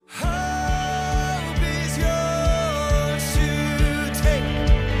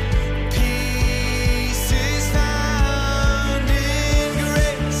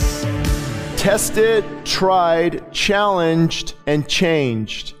tested, tried, challenged, and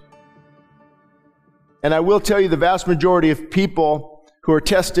changed. And I will tell you, the vast majority of people who are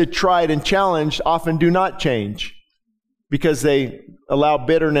tested, tried, and challenged often do not change because they allow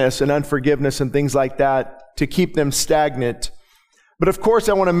bitterness and unforgiveness and things like that to keep them stagnant. But of course,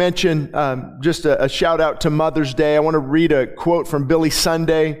 I want to mention just a shout out to Mother's Day. I want to read a quote from Billy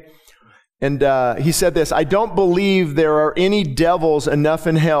Sunday. And he said this: "I don't believe there are any devils enough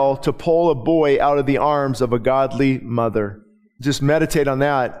in hell to pull a boy out of the arms of a godly mother." Just meditate on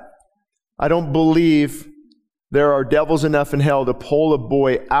that. I don't believe there are devils enough in hell to pull a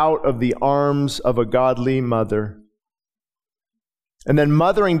boy out of the arms of a godly mother. And then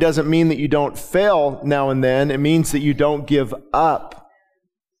mothering doesn't mean that you don't fail now and then. It means that you don't give up.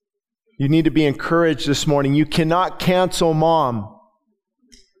 You need to be encouraged this morning. You cannot cancel mom.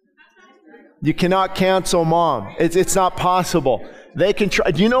 You cannot cancel mom. It's not possible. They can try.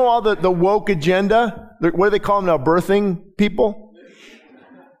 Do you know all the woke agenda? What do they call them now? Birthing people?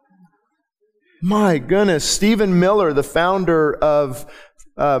 My goodness. Stephen Miller, the founder of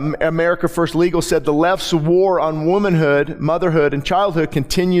America First Legal, said the left's war on womanhood, motherhood, and childhood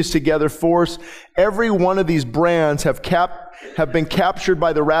continues to gather force. Every one of these brands have been captured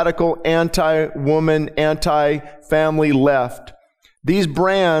by the radical anti-woman, anti-family left. These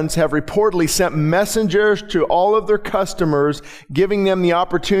brands have reportedly sent messengers to all of their customers, giving them the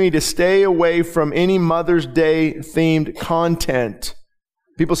opportunity to stay away from any Mother's Day themed content.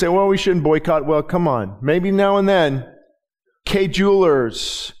 People say, well, we shouldn't boycott. Well, come on. Maybe now and then. Kay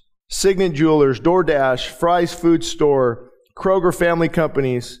Jewelers, Signet Jewelers, DoorDash, Fry's Food Store, Kroger Family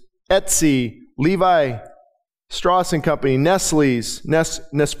Companies, Etsy, Levi Strauss & Company, Nestle's,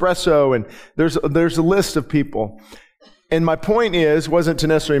 Nespresso, and there's a list of people. And my point wasn't to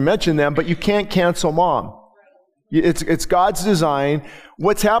necessarily mention them, but you can't cancel mom. It's God's design.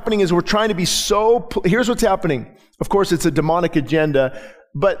 What's happening is we're trying to be here's what's happening. Of course, it's a demonic agenda,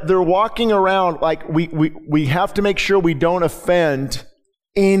 but they're walking around like we have to make sure we don't offend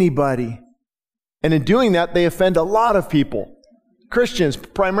anybody. And in doing that, they offend a lot of people. Christians,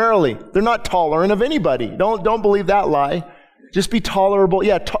 primarily. They're not tolerant of anybody. Don't believe that lie. Just be tolerable.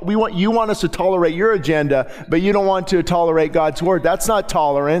 Yeah, you want us to tolerate your agenda, but you don't want to tolerate God's word. That's not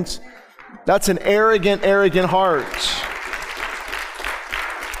tolerance. That's an arrogant heart.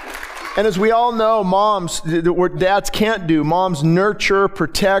 And as we all know, moms, what dads can't do, moms nurture,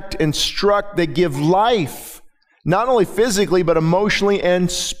 protect, instruct. They give life, not only physically, but emotionally and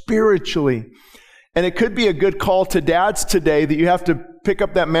spiritually. And it could be a good call to dads today that you have to pick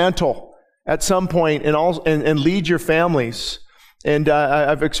up that mantle at some point and lead your families. And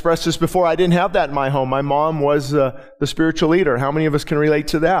I've expressed this before. I didn't have that in my home. My mom was the spiritual leader. How many of us can relate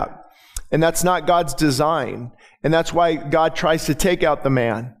to that? And that's not God's design. And that's why God tries to take out the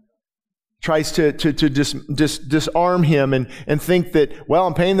man. Tries to disarm him and think that, well,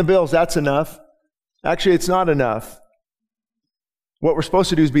 I'm paying the bills, that's enough. Actually, it's not enough. What we're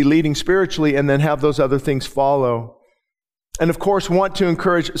supposed to do is be leading spiritually and then have those other things follow. And of course, want to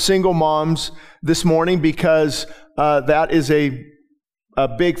encourage single moms this morning because that is a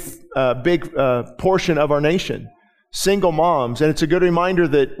big portion of our nation. Single moms. And it's a good reminder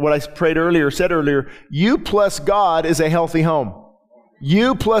that what I said earlier, you plus God is a healthy home.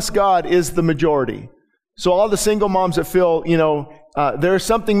 You plus God is the majority. So all the single moms that feel, there's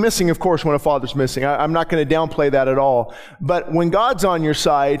something missing, of course, when a father's missing. I'm not going to downplay that at all. But when God's on your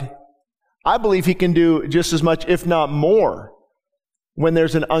side, I believe He can do just as much, if not more, when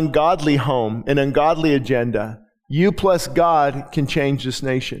there's an ungodly home, an ungodly agenda. You plus God can change this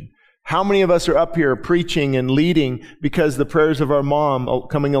nation. How many of us are up here preaching and leading because the prayers of our mom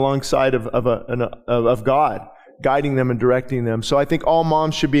coming alongside of God, guiding them and directing them? So I think all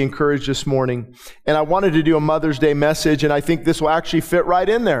moms should be encouraged this morning. And I wanted to do a Mother's Day message, and I think this will actually fit right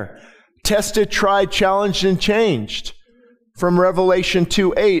in there. Tested, tried, challenged, and changed. From Revelation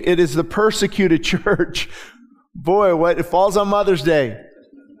 2:8, it is the persecuted church. Boy, it falls on Mother's Day.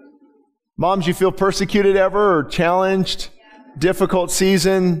 Moms, you feel persecuted ever or challenged? Difficult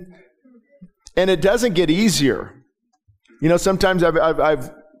season? And it doesn't get easier. Sometimes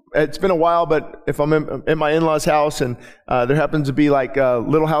it's been a while, but if I'm in my in-laws' house and there happens to be like a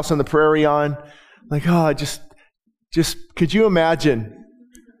Little House on the Prairie on, like, just could you imagine?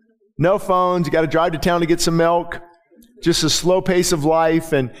 No phones, you got to drive to town to get some milk, just a slow pace of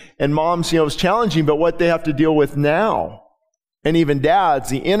life. And moms, it's challenging, but what they have to deal with now, and even dads,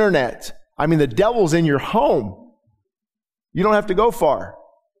 the internet. I mean, the devil's in your home. You don't have to go far.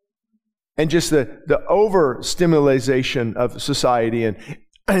 And just the overstimulation of society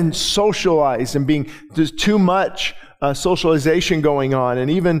and socialized and being just too much socialization going on, and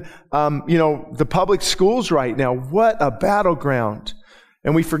even, the public schools right now. What a battleground.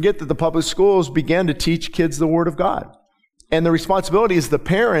 And we forget that the public schools began to teach kids the Word of God. And the responsibility is the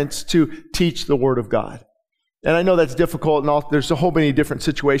parents to teach the Word of God. And I know that's difficult, and there's a whole many different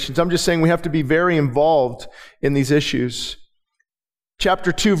situations. I'm just saying we have to be very involved in these issues.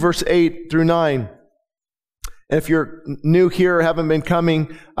 Chapter 2, verse 8 through 9. And if you're new here or haven't been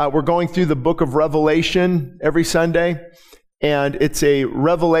coming, we're going through the book of Revelation every Sunday. And it's a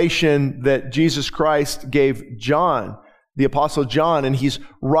revelation that Jesus Christ gave John, the Apostle John, and he's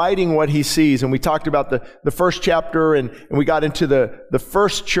writing what he sees. And we talked about the first chapter, and we got into the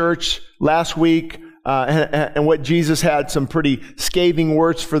first church last week, and what Jesus had some pretty scathing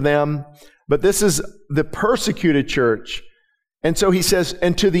words for them. But this is the persecuted church. And so he says,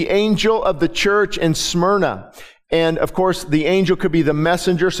 and to the angel of the church in Smyrna. And of course, the angel could be the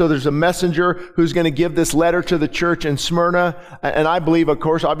messenger. So there's a messenger who's going to give this letter to the church in Smyrna. And I believe, of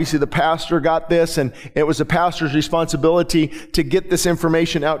course, obviously the pastor got this, and it was the pastor's responsibility to get this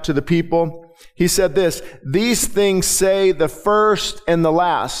information out to the people. He said this, these things say the first and the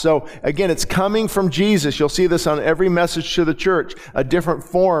last. So again, it's coming from Jesus. You'll see this on every message to the church, a different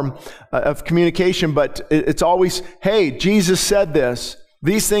form of communication, but it's always, hey, Jesus said this.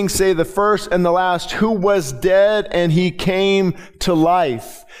 These things say the first and the last, who was dead and he came to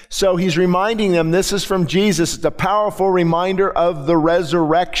life. So he's reminding them, this is from Jesus. It's a powerful reminder of the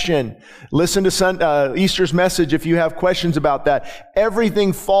resurrection. Listen to Easter's message if you have questions about that.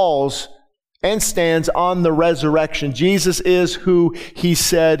 Everything falls and stands on the resurrection. Jesus is who he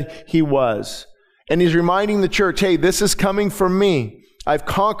said he was. And he's reminding the church, hey, this is coming from me. I've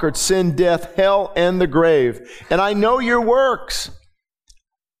conquered sin, death, hell, and the grave. And I know your works.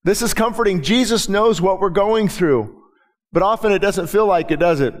 This is comforting. Jesus knows what we're going through. But often it doesn't feel like it,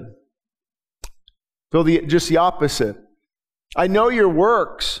 does it? Just the opposite. I know your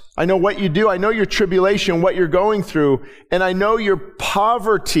works. I know what you do. I know your tribulation, what you're going through. And I know your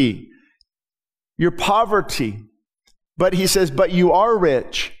poverty. Your poverty. But he says, but you are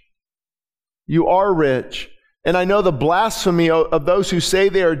rich. You are rich. And I know the blasphemy of those who say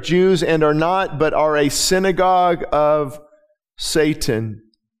they are Jews and are not, but are a synagogue of Satan.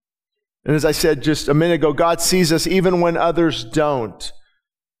 And as I said just a minute ago, God sees us even when others don't.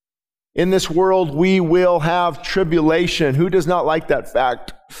 In this world, we will have tribulation. Who does not like that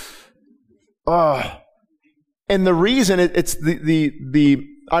fact? And the reason it's the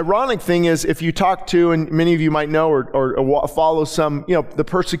ironic thing is, if you talk to, and many of you might know or follow some, the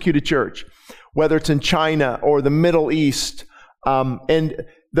persecuted church, whether it's in China or the Middle East, and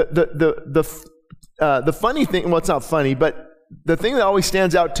the funny thing, well, it's not funny, but the thing that always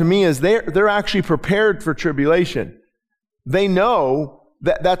stands out to me is they're actually prepared for tribulation. They know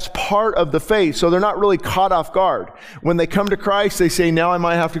that that's part of the faith, so they're not really caught off guard. When they come to Christ, they say, now I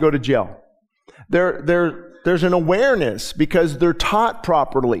might have to go to jail. There's an awareness, because they're taught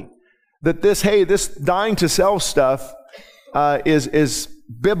properly that this dying to self stuff is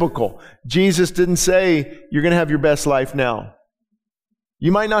biblical. Jesus didn't say you're going to have your best life now.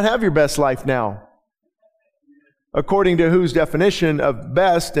 You might not have your best life now, according to whose definition of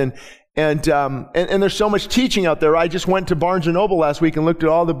best. And there's so much teaching out there. I just went to Barnes & Noble last week and looked at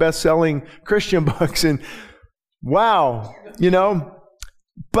all the best-selling Christian books, and wow,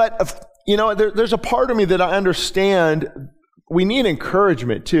 But, there's a part of me that I understand we need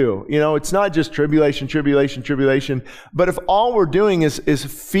encouragement too. It's not just tribulation. But if all we're doing is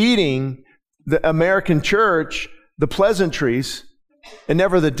feeding the American church the pleasantries and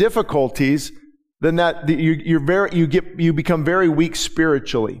never the difficulties, then you become very weak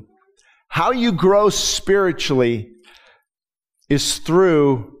spiritually. How you grow spiritually is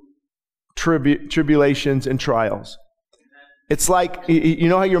through tribulations and trials. It's like, you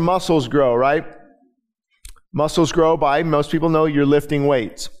know how your muscles grow, right? Muscles grow by, most people know, you're lifting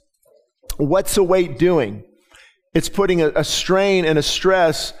weights. What's the weight doing? It's putting a strain and a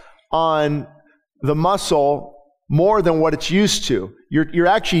stress on the muscle more than what it's used to. You're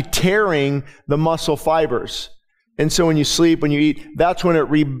actually tearing the muscle fibers. And so when you sleep, when you eat, that's when it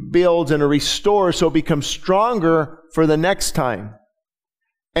rebuilds and it restores, so it becomes stronger for the next time.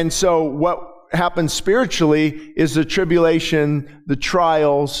 And so what happens spiritually is the tribulation, the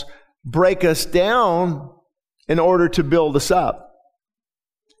trials break us down in order to build us up.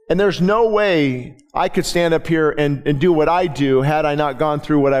 And there's no way I could stand up here and do what I do had I not gone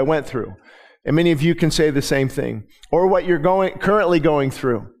through what I went through. And many of you can say the same thing. Or what you're currently going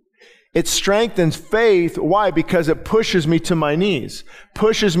through. It strengthens faith. Why? Because it pushes me to my knees,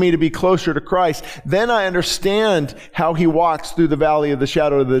 pushes me to be closer to Christ. Then I understand how He walks through the valley of the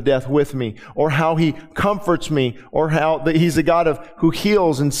shadow of the death with me, or how He comforts me, or how He's a God who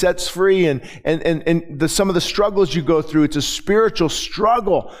heals and sets free, and some of the struggles you go through. It's a spiritual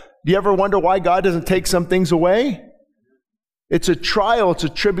struggle. Do you ever wonder why God doesn't take some things away? It's a trial. It's a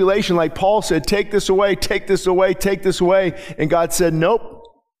tribulation. Like Paul said, take this away, take this away, take this away. And God said, nope.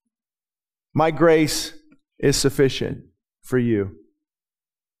 My grace is sufficient for you.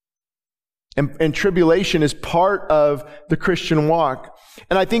 And tribulation is part of the Christian walk.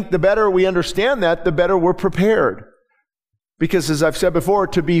 And I think the better we understand that, the better we're prepared. Because as I've said before,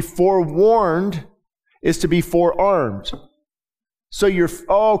 to be forewarned is to be forearmed. So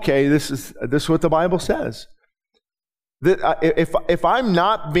this is what the Bible says. That if I'm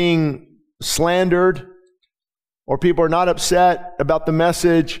not being slandered, or people are not upset about the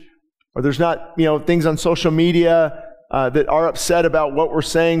message, or there's not, things on social media that are upset about what we're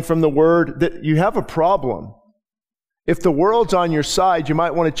saying from the Word, that you have a problem. If the world's on your side, you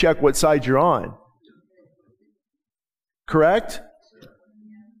might want to check what side you're on. Correct?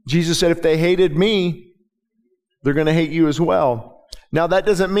 Jesus said, if they hated me, they're going to hate you as well. Now, that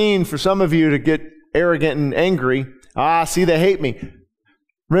doesn't mean for some of you to get arrogant and angry. See, they hate me.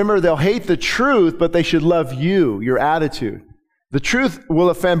 Remember, they'll hate the truth, but they should love you, your attitude. The truth will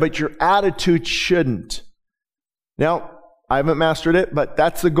offend, but your attitude shouldn't. Now, I haven't mastered it, but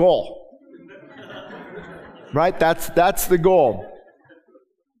that's the goal. Right? That's the goal.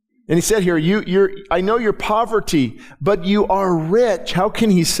 And he said here, I know your poverty, but you are rich. How can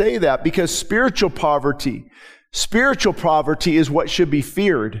he say that? Because spiritual poverty is what should be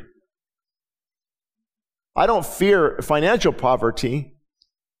feared. I don't fear financial poverty,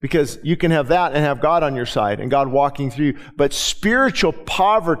 because you can have that and have God on your side and God walking through you. But spiritual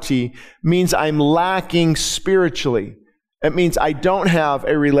poverty means I'm lacking spiritually. It means I don't have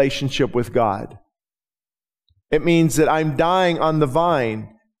a relationship with God. It means that I'm dying on the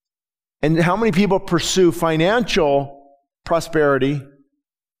vine. And how many people pursue financial prosperity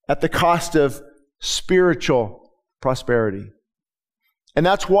at the cost of spiritual prosperity? And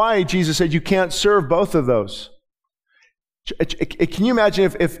that's why Jesus said you can't serve both of those. Can you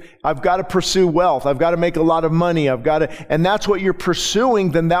imagine if I've got to pursue wealth, I've got to make a lot of money, and that's what you're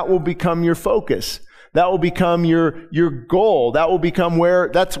pursuing, then that will become your focus. That will become your goal. That will become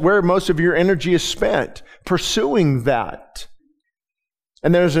that's where most of your energy is spent, pursuing that.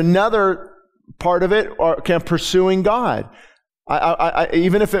 And there's another part of it, pursuing God. I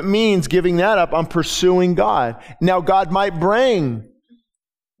even if it means giving that up, I'm pursuing God. Now, God might bring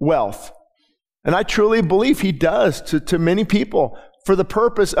wealth. And I truly believe He does to many people for the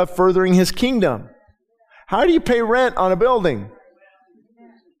purpose of furthering His kingdom. How do you pay rent on a building?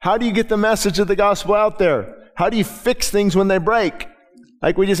 How do you get the message of the gospel out there? How do you fix things when they break?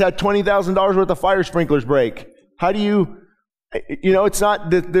 Like we just had $20,000 worth of fire sprinklers break. How do you, it's not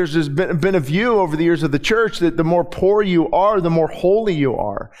that there's just been a view over the years of the church that the more poor you are, the more holy you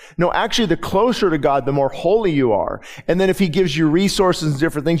are. No, actually, the closer to God, the more holy you are. And then if He gives you resources and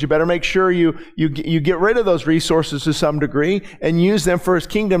different things, you better make sure you get rid of those resources to some degree and use them for His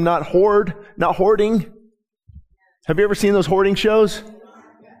kingdom, not hoarding. Have you ever seen those hoarding shows?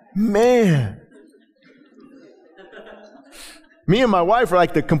 Man. Me and my wife are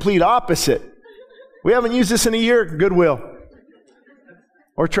like the complete opposite. We haven't used this in a year. Goodwill.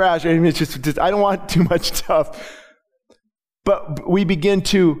 Or trash. I mean, it's just I don't want too much stuff. But we begin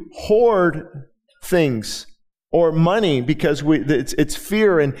to hoard things or money because it's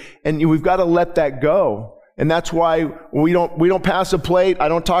fear, and we've got to let that go. And that's why we don't pass a plate. I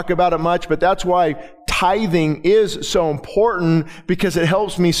don't talk about it much, but that's why tithing is so important, because it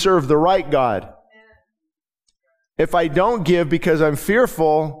helps me serve the right God. If I don't give because I'm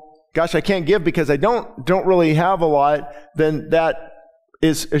fearful, gosh, I can't give because I don't really have a lot, then that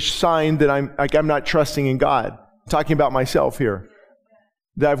is a sign that I'm not trusting in God. I'm talking about myself here,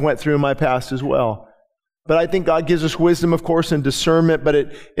 that I've went through in my past as well. But I think God gives us wisdom, of course, and discernment,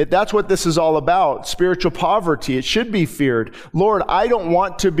 but that's what this is all about, spiritual poverty. It should be feared. Lord, I don't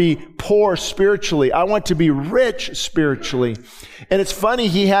want to be poor spiritually. I want to be rich spiritually. And it's funny,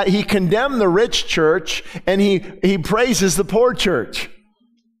 he condemned the rich church, and he praises the poor church.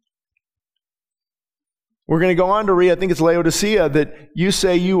 We're going to go on to read, I think it's Laodicea, that you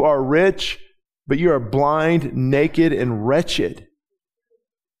say you are rich, but you are blind, naked, and wretched.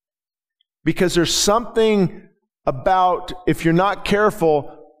 Because there's something about, if you're not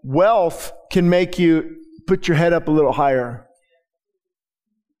careful, wealth can make you put your head up a little higher.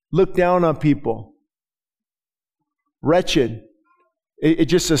 Look down on people. Wretched.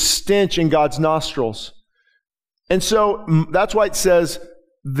 It's just a stench in God's nostrils. And so that's why it says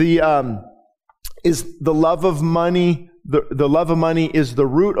is the love of money, the love of money is the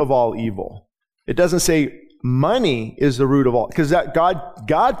root of all evil. It doesn't say money is the root of all, because that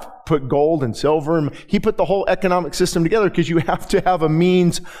God put gold and silver, and He put the whole economic system together because you have to have a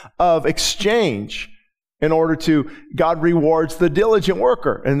means of exchange in order to, God rewards the diligent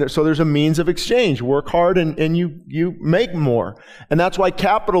worker. And so there's a means of exchange. Work hard and you make more. And that's why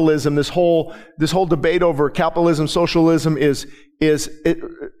capitalism, this whole debate over capitalism, socialism it's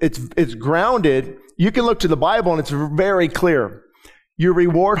grounded. You can look to the Bible and it's very clear. You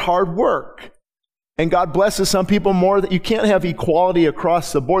reward hard work. And God blesses some people more. That you can't have equality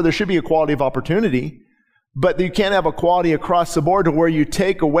across the board. There should be equality of opportunity, but you can't have equality across the board to where you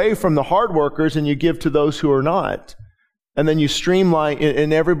take away from the hard workers and you give to those who are not. And then you streamline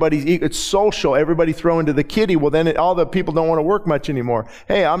and it's social. Everybody throw into the kitty. Well, then all the people don't want to work much anymore.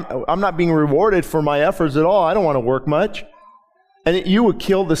 Hey, I'm not being rewarded for my efforts at all. I don't want to work much. And it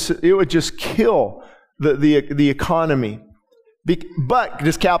would just kill the economy. But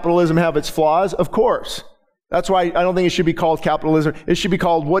does capitalism have its flaws? Of course. That's why I don't think it should be called capitalism. It should be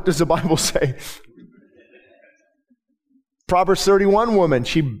called, what does the Bible say? Proverbs 31 woman,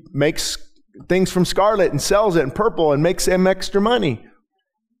 she makes things from scarlet and sells it in purple and makes them extra money.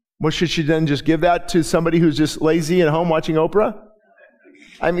 Well, should she then just give that to somebody who's just lazy at home watching Oprah?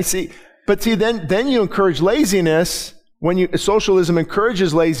 I mean, then you encourage laziness. Socialism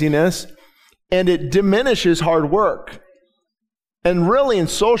encourages laziness, and it diminishes hard work. And really in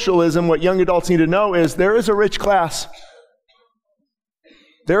socialism, what young adults need to know is there is a rich class.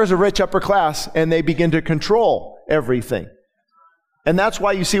 There is a rich upper class, and they begin to control everything. And that's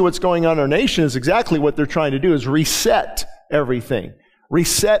why you see what's going on in our nation is exactly what they're trying to do, is reset everything,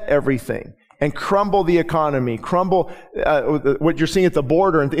 and crumble the economy, crumble what you're seeing at the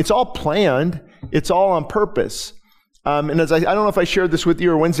border. And it's all planned. It's all on purpose. And I don't know if I shared this with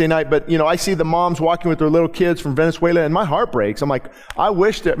you or Wednesday night, but I see the moms walking with their little kids from Venezuela, and my heart breaks. I'm like, I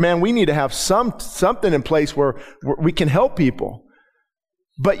wish that, man, we need to have something in place where we can help people.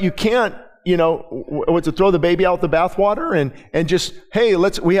 But you can't, throw the baby out with the bathwater and just, hey,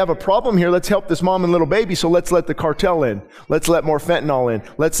 we have a problem here. Let's help this mom and little baby. So let's let the cartel in. Let's let more fentanyl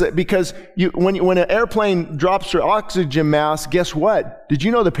in. Because when an airplane drops their oxygen mask, guess what? Did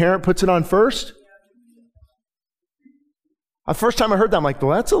you know the parent puts it on first? The first time I heard that, I'm like,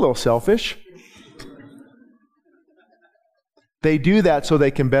 well, that's a little selfish. They do that so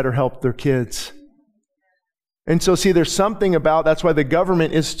they can better help their kids. And so, see, there's something about, that's why the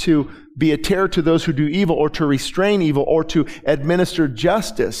government is to be a terror to those who do evil, or to restrain evil, or to administer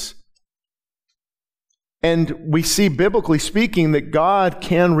justice. And we see, biblically speaking, that God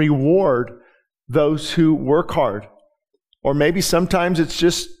can reward those who work hard. Or maybe sometimes it's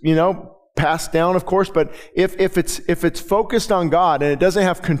just, passed down, of course, but if it's focused on God and it doesn't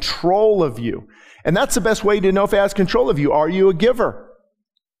have control of you, and that's the best way to know if it has control of you. Are you a giver?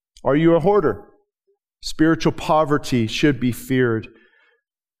 Are you a hoarder? Spiritual poverty should be feared.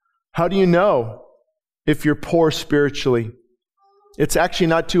 How do you know if you're poor spiritually? It's actually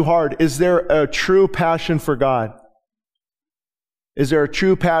not too hard. Is there a true passion for God? Is there a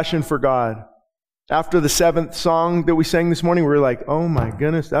true passion for God? After the 7th song that we sang this morning, we were like, oh my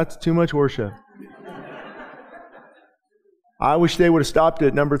goodness, that's too much worship. I wish they would have stopped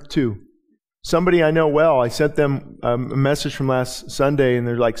at number 2. Somebody I know well, I sent them a message from last Sunday, and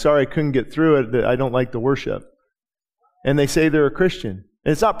they're like, sorry, I couldn't get through it, that I don't like the worship. And they say they're a Christian.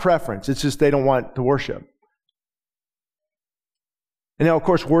 And it's not preference, it's just they don't want to worship. And now, of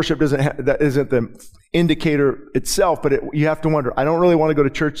course, worship that isn't the indicator itself, but you have to wonder, I don't really want to go to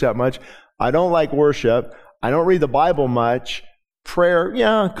church that much. I don't like worship. I don't read the Bible much. Prayer,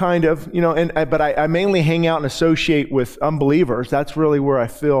 yeah, kind of, but I mainly hang out and associate with unbelievers. That's really where I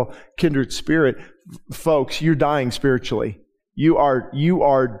feel kindred spirit. Folks, you're dying spiritually. You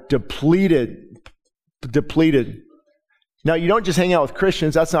are depleted. Now, you don't just hang out with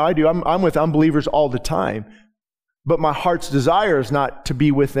Christians. That's not what I do. I'm with unbelievers all the time. But my heart's desire is not to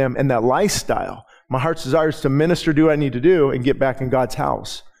be with them in that lifestyle. My heart's desire is to minister, do what I need to do, and get back in God's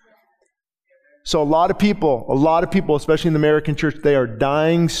house. So a lot of people, especially in the American church, they are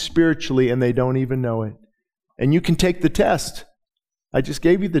dying spiritually and they don't even know it. And you can take the test. I just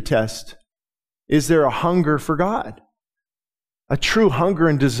gave you the test. Is there a hunger for God? A true hunger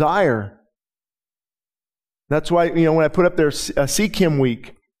and desire. That's why, when I put up there Seek Him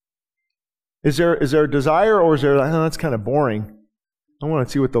Week, is there a desire, or is there, that's kind of boring. I want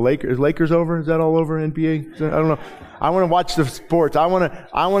to see what the Lakers over? Is that all over NBA? I don't know. I want to watch the sports. I want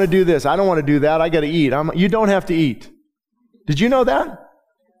to do this. I don't want to do that. I got to eat. You don't have to eat. Did you know that?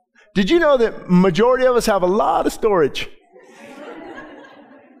 Did you know that majority of us have a lot of storage?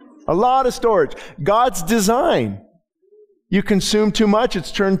 A lot of storage. God's design. You consume too much,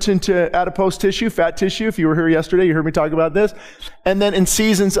 it's turned into adipose tissue, fat tissue. If you were here yesterday, you heard me talk about this. And then in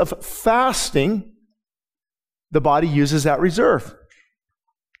seasons of fasting, the body uses that reserve.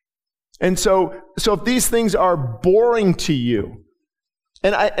 And so if these things are boring to you,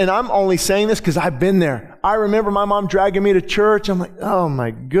 and I'm only saying this because I've been there. I remember my mom dragging me to church. I'm like, oh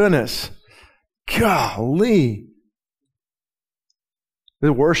my goodness. Golly.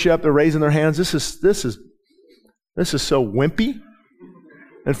 The worship, they're raising their hands. This is so wimpy.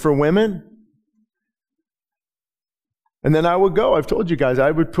 And for women. And then I would go. I've told you guys, I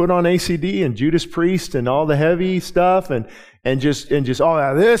would put on ACD and Judas Priest and all the heavy stuff and just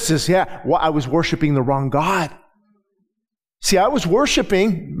I was worshiping the wrong God. See, I was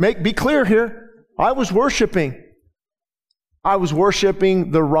worshiping, be clear here. I was worshiping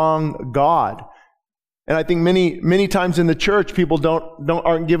the wrong God. And I think many times in the church, people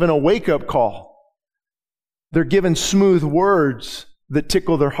aren't given a wake-up call. They're given smooth words that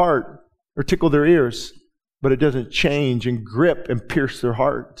tickle their heart or tickle their ears, but it doesn't change and grip and pierce their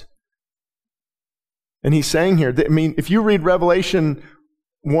heart. And he's saying here, if you read Revelation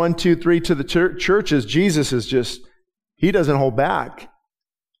 1, 2, 3 to the churches, Jesus is just, he doesn't hold back.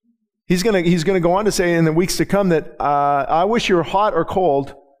 He's going to go on to say in the weeks to come that I wish you were hot or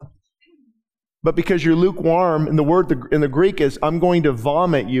cold, but because you're lukewarm, and the word in the Greek is, I'm going to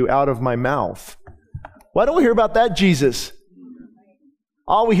vomit you out of my mouth. Why don't we hear about that Jesus?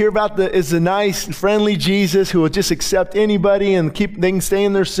 All we hear about is the nice, friendly Jesus who will just accept anybody and they can stay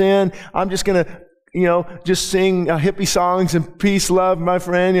in their sin. I'm just going to, just sing hippie songs and peace, love, my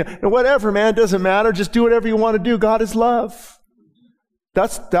friend. And whatever, man, it doesn't matter. Just do whatever you want to do. God is love.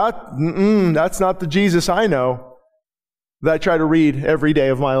 That's not the Jesus I know, that I try to read every day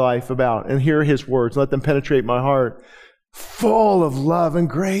of my life about and hear his words, let them penetrate my heart. Full of love and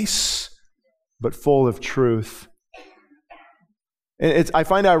grace, but full of truth. And I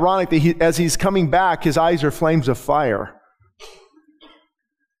find it ironic that as he's coming back, his eyes are flames of fire.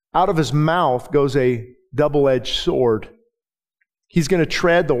 Out of his mouth goes a double-edged sword. He's going to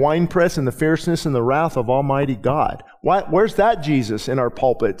tread the winepress and the fierceness and the wrath of Almighty God. Where's that Jesus in our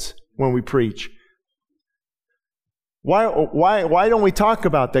pulpits when we preach? Why don't we talk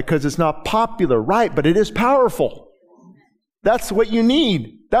about that? Because it's not popular, right? But it is powerful. That's what you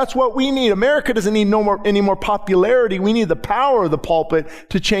need. That's what we need. America doesn't need any more popularity. We need the power of the pulpit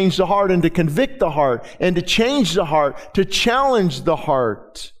to change the heart and to convict the heart and to change the heart, to challenge the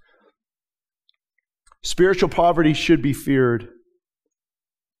heart. Spiritual poverty should be feared.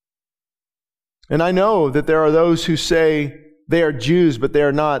 And I know that there are those who say they are Jews, but they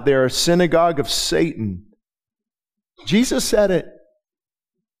are not. They are a synagogue of Satan. Jesus said it.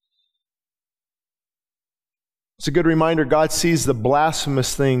 It's a good reminder, God sees the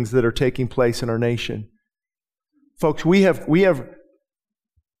blasphemous things that are taking place in our nation. Folks, we have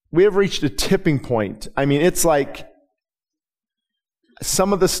reached a tipping point. I mean, it's like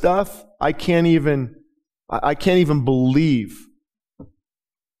some of the stuff I can't even believe.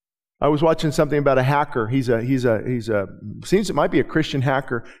 I was watching something about a hacker. He's seems it might be a Christian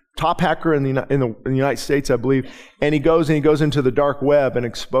hacker, top hacker in the United States, I believe. And he goes into the dark web and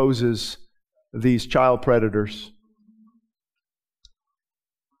exposes these child predators.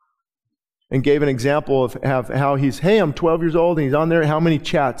 And gave an example of how I'm 12 years old and he's on there. How many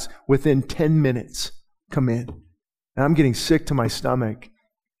chats within 10 minutes come in? And I'm getting sick to my stomach.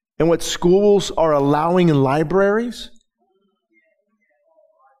 And what schools are allowing in libraries?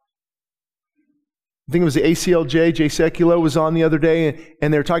 I think it was the ACLJ, Jay Sekulow was on the other day,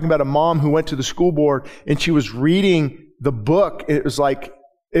 and they were talking about a mom who went to the school board and she was reading the book. It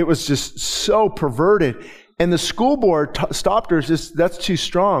was just so perverted. And the school board stopped her, says, that's too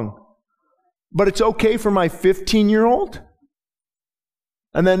strong. But it's okay for my 15-year-old?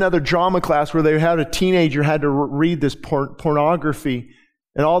 And then another drama class where they had a teenager had to read this pornography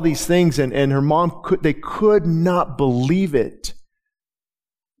and all these things, and her mom could not believe it.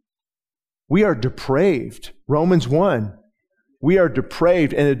 We are depraved. Romans 1. We are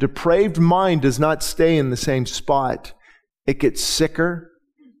depraved, and a depraved mind does not stay in the same spot. It gets sicker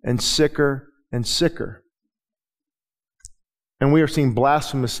and sicker and sicker. And we are seeing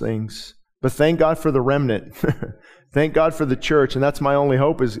blasphemous things. But thank God for the remnant. Thank God for the church. And that's my only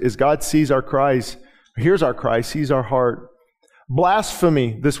hope is God sees our cries, hears our cries, sees our heart.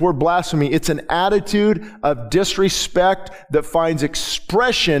 Blasphemy, this word blasphemy, it's an attitude of disrespect that finds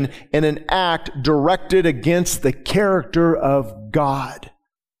expression in an act directed against the character of God.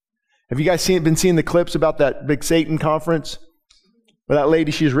 Have you guys been seeing the clips about that big Satan conference? Or that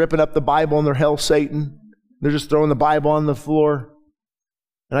lady, she's ripping up the Bible and they're hell Satan. They're just throwing the Bible on the floor.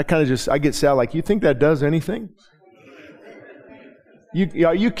 And I get sad, like, you think that does anything?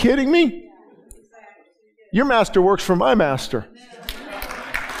 Are you kidding me? Your master works for my master.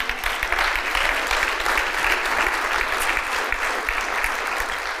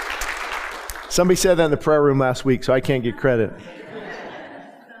 Somebody said that in the prayer room last week, so I can't get credit.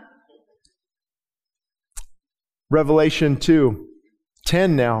 Revelation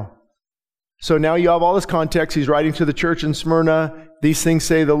 2:10 now. So now you have all this context. He's writing to the church in Smyrna. These things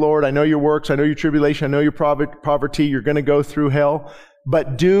say the Lord. I know your works. I know your tribulation. I know your poverty. You're going to go through hell.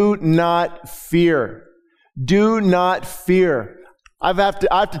 But do not fear. Do not fear. I have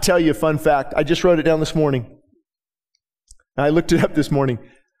to tell you a fun fact. I just wrote it down this morning. I looked it up this morning.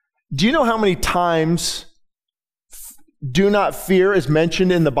 Do you know how many times do not fear is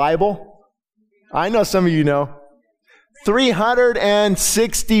mentioned in the Bible? I know some of you know.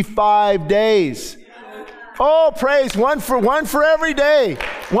 365 days. Oh, praise. One for every day.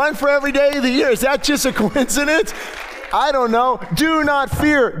 One for every day of the year. Is that just a coincidence? I don't know. Do not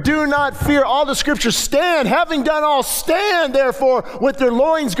fear. Do not fear. All the scriptures stand. Having done all, stand therefore with their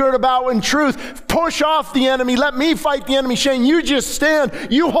loins girded about in truth. Push off the enemy. Let me fight the enemy. Shane, you just stand.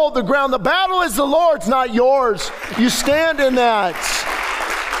 You hold the ground. The battle is the Lord's, not yours. You stand in that.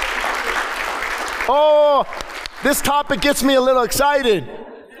 Oh, this topic gets me a little excited.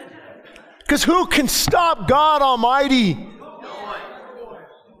 Because who can stop God Almighty?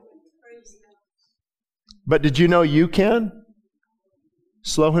 But did you know you can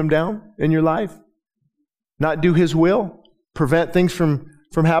slow him down in your life? Not do his will? Prevent things from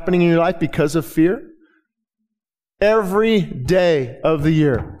happening in your life because of fear? Every day of the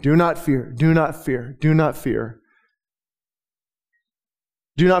year, do not fear, do not fear, do not fear.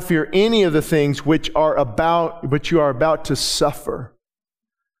 Do not fear any of the things which you are about to suffer.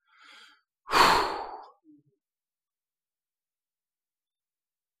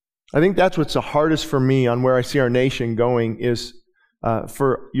 I think that's what's the hardest for me on where I see our nation going is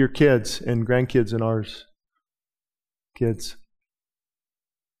for your kids and grandkids and ours. Kids.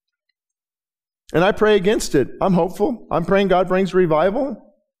 And I pray against it. I'm hopeful. I'm praying God brings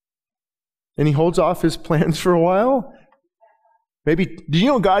revival. And he holds off his plans for a while. Maybe, do you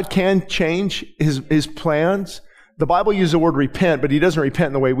know God can change his plans? The Bible uses the word repent, but he doesn't repent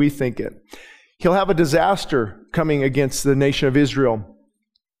in the way we think it. He'll have a disaster coming against the nation of Israel.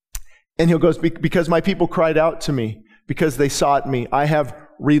 And he'll go, because my people cried out to me, because they sought me, I have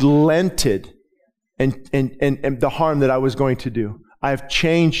relented and the harm that I was going to do. I have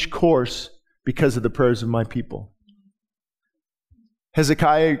changed course because of the prayers of my people.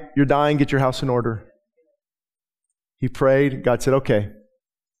 Hezekiah, you're dying, get your house in order. He prayed. God said, okay,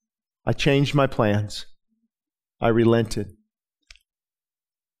 I changed my plans. I relented.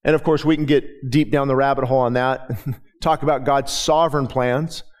 And of course, we can get deep down the rabbit hole on that. Talk about God's sovereign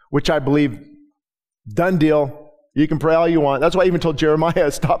plans, which I believe, done deal. You can pray all you want. That's why I even told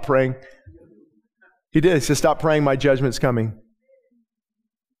Jeremiah, stop praying. He did. He said, stop praying, my judgment's coming.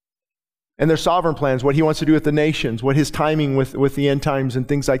 And their sovereign plans, what he wants to do with the nations, what his timing with the end times and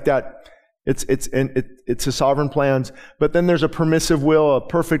things like that. It's his sovereign plans. But then there's a permissive will, a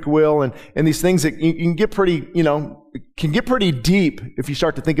perfect will, and these things that you can get pretty, can get pretty deep if you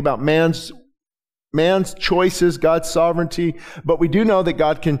start to think about man's choices, God's sovereignty. But we do know that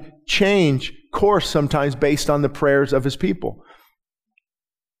God can change course sometimes based on the prayers of his people.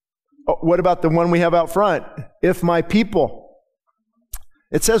 What about the one we have out front? If my people.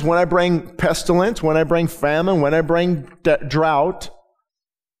 It says, when I bring pestilence, when I bring famine, when I bring drought,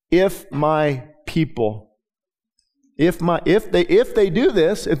 if my people, if they do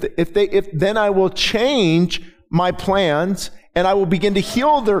this, then I will change my plans and I will begin to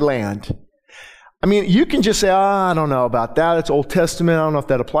heal their land. I mean, you can just say, I don't know about that. It's Old Testament. I don't know if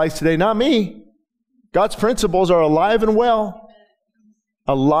that applies today. Not me. God's principles are alive and well.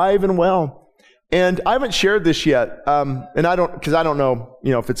 Alive and well. And I haven't shared this yet. And because I don't know,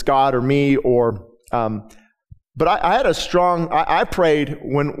 if it's God or me or, but I had a strong, I prayed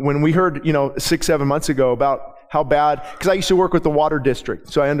when we heard, 6-7 months ago about how bad, because I used to work with the water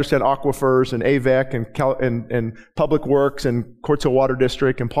district, so I understand aquifers and AVEC and Public Works and Quartz Hill Water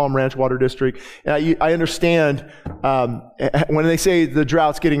District and Palm Ranch Water District. And I understand when they say the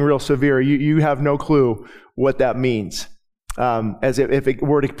drought's getting real severe, you have no clue what that means. As if it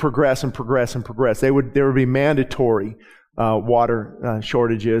were to progress and progress and progress, there would be mandatory water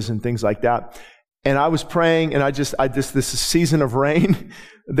shortages and things like that. And I was praying, and this season of rain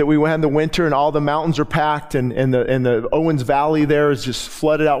that we had in the winter, and all the mountains are packed, and the Owens Valley there is just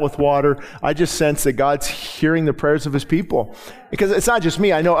flooded out with water. I just sense that God's hearing the prayers of his people. Because it's not just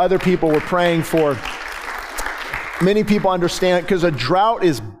me. I know other people were praying for. Many people understand, because a drought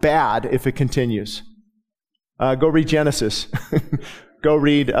is bad if it continues. Go read Genesis. Go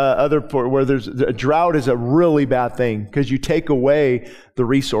read where there's a drought is a really bad thing, because you take away the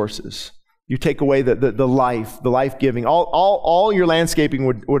resources. You take away the life-giving. All your landscaping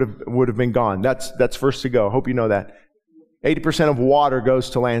would have been gone. That's first to go. Hope you know that. 80% of water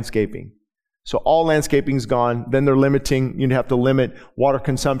goes to landscaping. So all landscaping's gone. Then they're limiting. You have to limit water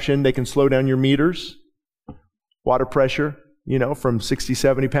consumption. They can slow down your meters. Water pressure, from 60,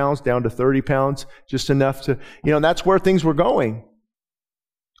 70 pounds down to 30 pounds, just enough to, and that's where things were going.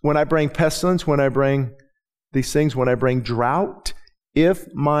 When I bring pestilence, when I bring these things, when I bring drought,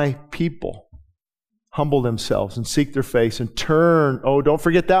 if my people humble themselves and seek their face and turn, don't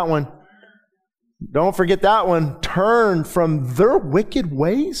forget that one. Don't forget that one. Turn from their wicked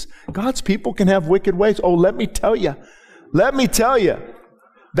ways. God's people can have wicked ways. Let me tell you.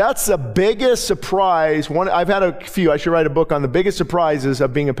 That's the biggest surprise. I've had a few. I should write a book on the biggest surprises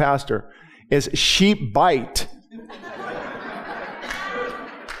of being a pastor. Is sheep bite.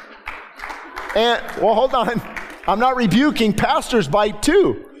 And, hold on. I'm not rebuking. Pastors bite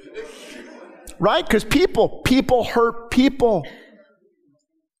too. Right? Because people hurt people.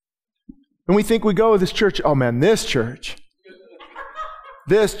 And we think we go to this church,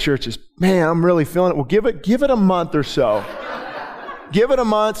 this church is, I'm really feeling it. Well, give it a month or so. Give it a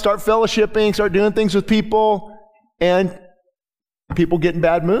month, start fellowshipping, start doing things with people, and people get in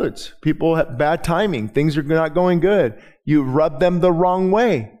bad moods. People have bad timing. Things are not going good. You rub them the wrong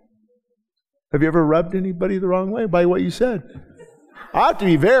way. Have you ever rubbed anybody the wrong way by what you said? I have to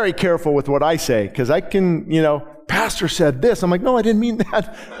be very careful with what I say, because I can, pastor said this. I'm like, no, I didn't mean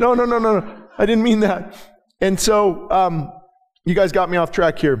that. No, I didn't mean that. And so, you guys got me off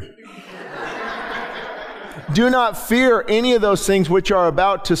track here. Do not fear any of those things which are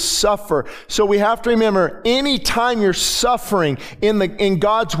about to suffer. So we have to remember, anytime you're suffering in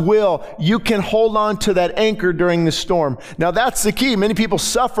God's will, you can hold on to that anchor during the storm. Now that's the key. Many people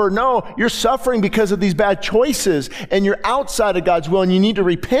suffer. No, you're suffering because of these bad choices, and you're outside of God's will, and you need to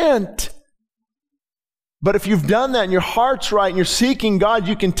repent. But if you've done that and your heart's right and you're seeking God,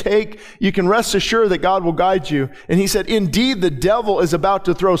 you can rest assured that God will guide you. And he said, indeed, the devil is about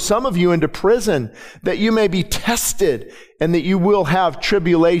to throw some of you into prison, that you may be tested, and that you will have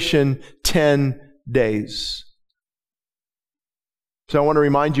tribulation 10 days. So I want to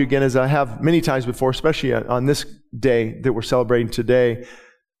remind you again, as I have many times before, especially on this day that we're celebrating today,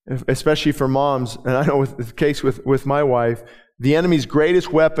 especially for moms, and I know with the case with my wife, the enemy's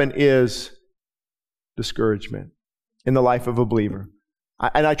greatest weapon is discouragement in the life of a believer.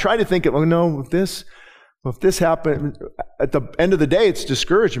 I try to think, if this happened, at the end of the day, it's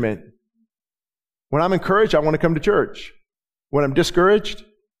discouragement. When I'm encouraged, I want to come to church. When I'm discouraged,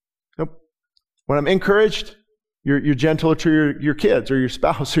 nope. When I'm encouraged, you're gentler to your kids or your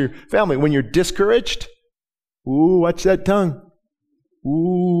spouse or your family. When you're discouraged, watch that tongue.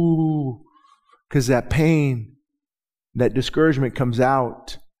 Because that pain, that discouragement comes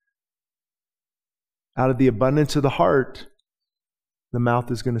out. Out of the abundance of the heart, the mouth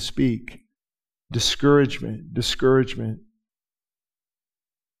is going to speak. Discouragement.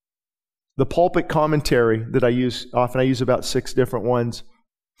 The pulpit commentary that I use about 6 different ones.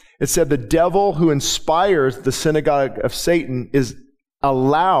 It said the devil who inspires the synagogue of Satan is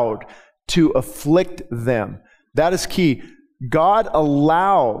allowed to afflict them. That is key. God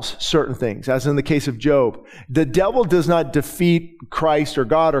allows certain things, as in the case of Job. The devil does not defeat Christ or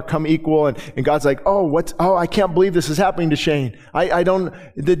God or come equal, and God's like, I can't believe this is happening to Shane.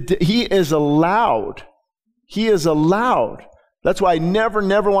 He is allowed. He is allowed. That's why I never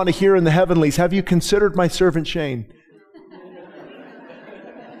want to hear in the heavenlies, have you considered my servant Shane?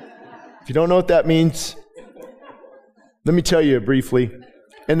 If you don't know what that means, let me tell you briefly.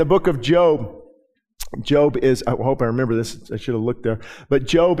 In the book of Job is, I hope I remember this, I should have looked there, but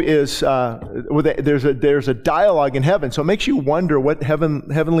Job is, there's a dialogue in heaven, so it makes you wonder what the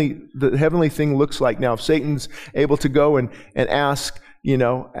heavenly thing looks like. Now, if Satan's able to go and ask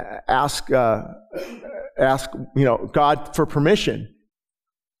God for permission,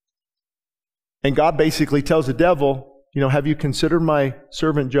 and God basically tells the devil, have you considered my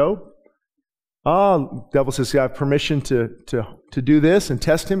servant Job? The devil says, I have permission to do this and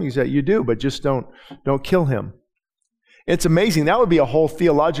test him. He said, you do, but just don't kill him. It's amazing. That would be a whole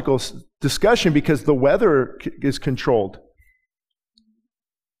theological discussion, because the weather is controlled.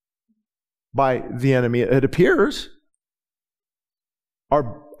 by the enemy. It appears.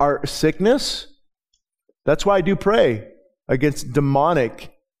 Our sickness, that's why I do pray against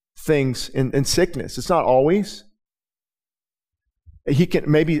demonic things in sickness. It's not always. He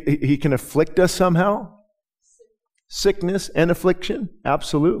can afflict us somehow. Sickness and affliction,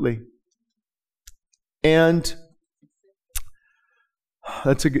 absolutely. And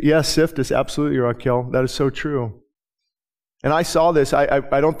sift us, absolutely, Raquel. That is so true. And I saw this.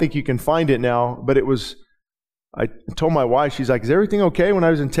 I don't think you can find it now, but it was. I told my wife, she's like, "Is everything okay?" When I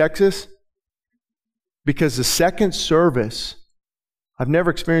was in Texas, because the second service, I've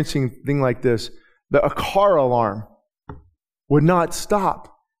never experienced anything like this. A car alarm would not stop.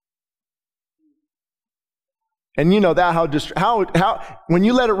 And you know that how when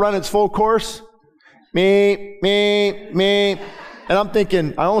you let it run its full course, me. And I'm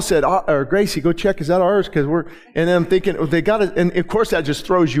thinking, I almost said, Gracie, go check, is that ours? And then I'm thinking, they got it. And of course that just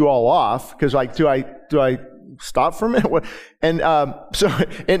throws you all off, because like, do I stop for a minute? And so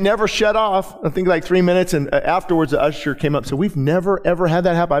it never shut off. I think like 3 minutes, and afterwards the usher came up. So we've never ever had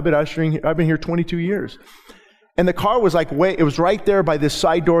that happen. I've been here 22 years. And the car was like, it was right there by this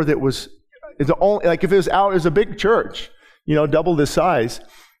side door that was the only, like if it was out, it was a big church, double this size.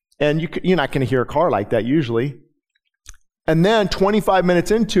 And you're not going to hear a car like that usually. And then 25 minutes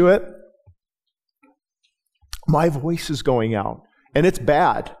into it, my voice is going out. And it's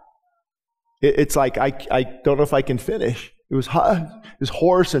bad. It's like, I don't know if I can finish. It was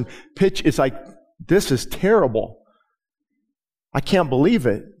hoarse and pitch. It's like, this is terrible. I can't believe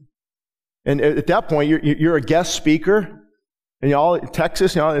it. And at that point, you're a guest speaker, and y'all,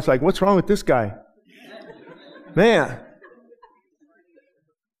 Texas, it's like, what's wrong with this guy? Man.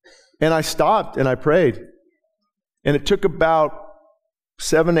 And I stopped and I prayed. And it took about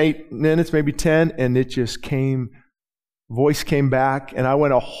 7, 8 minutes, maybe 10, and it just voice came back, and I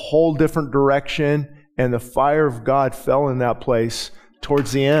went a whole different direction, and the fire of God fell in that place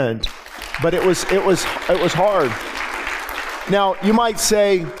towards the end. But it was hard. Now, you might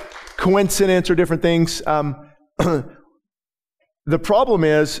say coincidence or different things. The problem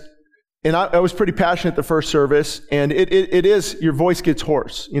is, and I was pretty passionate the first service, and it is, your voice gets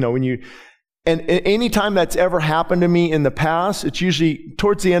hoarse, when you, and any time that's ever happened to me in the past, it's usually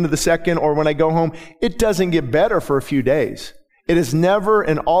towards the end of the second or when I go home, it doesn't get better for a few days. It has never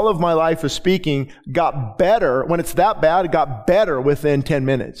in all of my life of speaking got better. When it's that bad, it got better within 10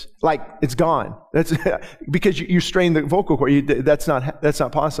 minutes. Like it's gone. That's because you strain the vocal cord. That's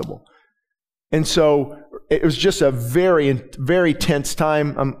not possible. And so it was just a very, very tense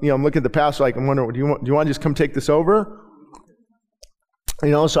time. I'm looking at the pastor like, I'm wondering, do you want to just come take this over?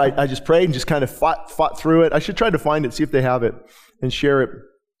 So I just prayed and just kind of fought through it. I should try to find it, see if they have it, and share it.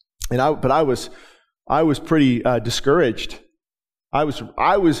 But I was pretty discouraged. I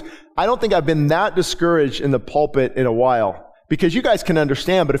don't think I've been that discouraged in the pulpit in a while, because you guys can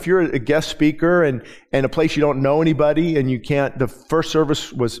understand. But if you're a guest speaker and a place you don't know anybody, and you can't, the first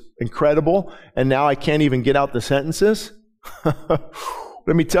service was incredible, and now I can't even get out the sentences.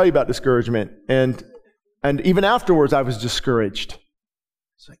 Let me tell you about discouragement. And even afterwards, I was discouraged.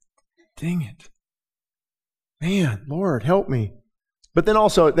 It's like, dang it. Man, Lord, help me. But then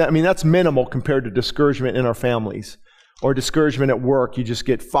also, that's minimal compared to discouragement in our families or discouragement at work. You just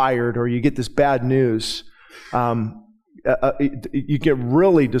get fired or you get this bad news. You get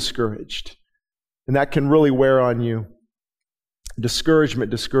really discouraged. And that can really wear on you.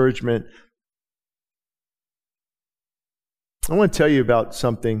 Discouragement. I want to tell you about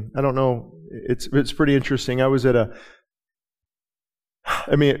something. I don't know. It's pretty interesting. I was at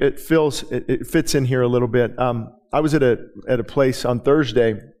it fits in here a little bit. I was at a place on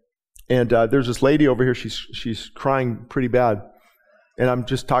Thursday, and there's this lady over here. She's crying pretty bad, and I'm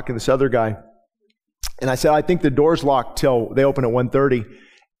just talking to this other guy, and I said, I think the door's locked till they open at 1:30,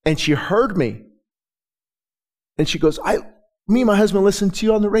 and she heard me, and she goes, me and my husband listen to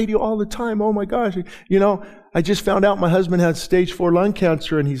you on the radio all the time. Oh my gosh, I just found out my husband has stage 4 lung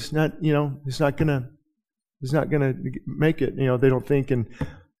cancer, and he's not gonna make it. They don't think. And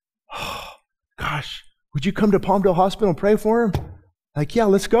oh, gosh, would you come to Palmdale Hospital and pray for him? Like, yeah,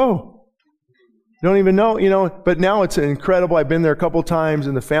 let's go. Don't even know, but now it's incredible. I've been there a couple times,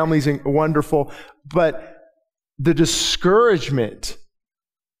 and the family's wonderful. But the discouragement,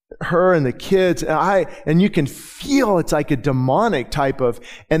 her and the kids, and you can feel it's like a demonic type of,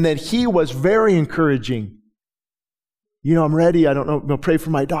 and that he was very encouraging. I'm ready. I don't know. Pray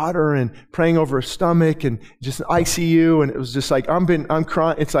for my daughter, and praying over her stomach, and just ICU. And it was just like, I'm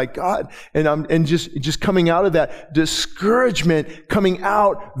crying. It's like, God. And just coming out of that discouragement, coming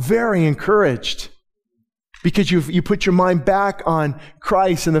out very encouraged. Because you put your mind back on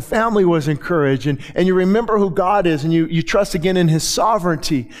Christ and the family was encouraged and you remember who God is and you trust again in His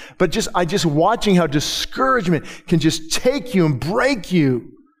sovereignty. But just watching how discouragement can just take you and break you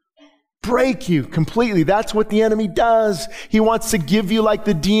completely. That's what the enemy does. He wants to give you like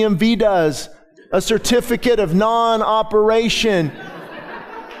the DMV does, a certificate of non-operation.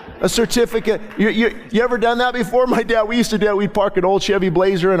 A certificate. You ever done that before? My dad, we used to do that. We'd park an old Chevy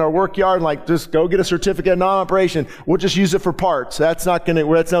Blazer in our work yard and like, just go get a certificate of non-operation. We'll just use it for parts. That's not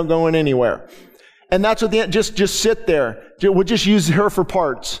going anywhere. And that's what just sit there. We'll just use her for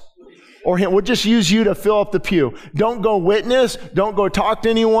parts. Or him. We'll just use you to fill up the pew. Don't go witness. Don't go talk to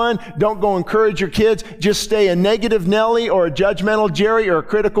anyone. Don't go encourage your kids. Just stay a negative Nelly or a judgmental Jerry or a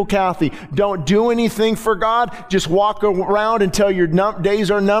critical Kathy. Don't do anything for God. Just walk around until your days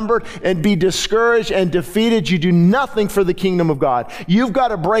are numbered and be discouraged and defeated. You do nothing for the kingdom of God. You've got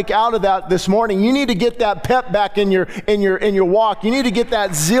to break out of that this morning. You need to get that pep back in your walk. You need to get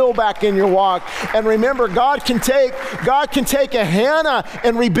that zeal back in your walk. And remember, God can take a Hannah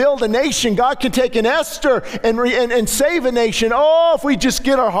and rebuild a nation. God can take an Esther and save a nation. Oh, if we just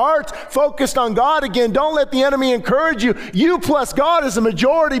get our hearts focused on God again, don't let the enemy encourage you. You plus God is a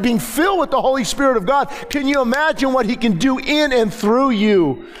majority being filled with the Holy Spirit of God. Can you imagine what He can do in and through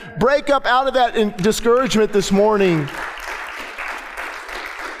you? Break up out of that discouragement this morning.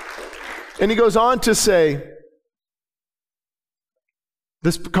 And he goes on to say,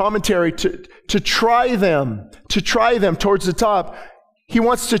 this commentary, to try them towards the top. He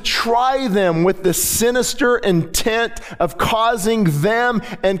wants to try them with the sinister intent of causing them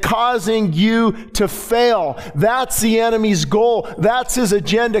and causing you to fail. That's the enemy's goal. That's his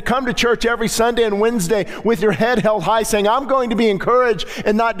agenda. Come to church every Sunday and Wednesday with your head held high saying, I'm going to be encouraged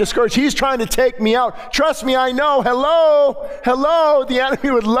and not discouraged. He's trying to take me out. Trust me, I know. Hello. The enemy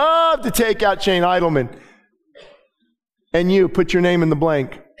would love to take out Shane Idleman. And you, put your name in the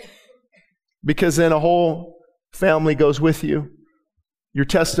blank. Because then a whole family goes with you. Your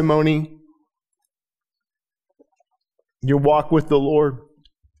testimony, your walk with the Lord.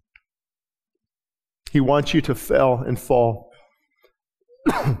 He wants you to fail and fall.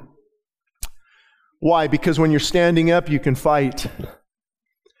 Why? Because when you're standing up, you can fight.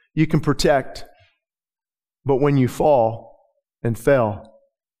 You can protect. But when you fall and fail,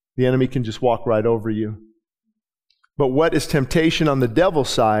 the enemy can just walk right over you. But what is temptation on the devil's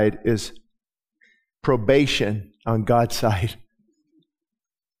side is probation on God's side.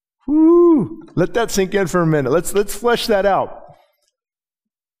 Woo! Let that sink in for a minute. Let's flesh that out.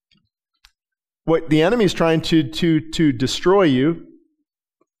 What the enemy is trying to destroy you,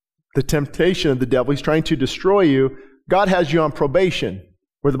 the temptation of the devil, he's trying to destroy you. God has you on probation,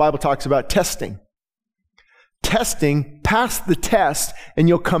 where the Bible talks about testing. Testing, pass the test, and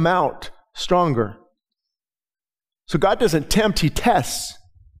you'll come out stronger. So God doesn't tempt, He tests.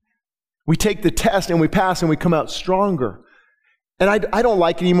 We take the test and we pass and we come out stronger. And I don't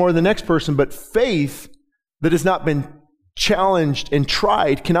like it any more than the next person, but faith that has not been challenged and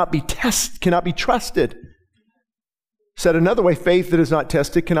tried cannot be trusted. Said another way, faith that is not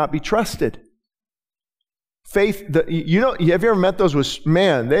tested cannot be trusted. Faith that, have you ever met those with,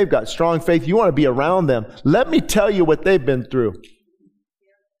 man, they've got strong faith. You want to be around them. Let me tell you what they've been through.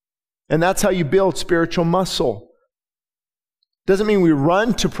 And that's how you build spiritual muscle. Doesn't mean we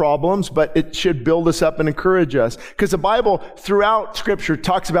run to problems, but it should build us up and encourage us. Because the Bible, throughout Scripture,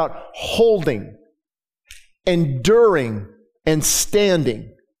 talks about holding, enduring, and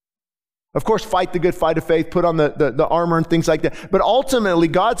standing. Of course, fight the good fight of faith, put on the armor and things like that. But ultimately,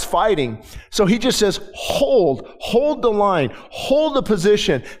 God's fighting. So He just says, hold the line, hold the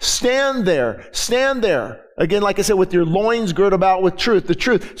position, stand there. Again, like I said, with your loins girt about with truth, the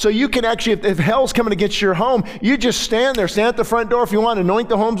truth. So you can actually, if hell's coming against your home, you just stand there. Stand at the front door if you want. Anoint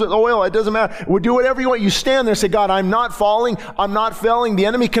the homes with oil. It doesn't matter. We'll do whatever you want. You stand there and say, God, I'm not falling. I'm not failing. The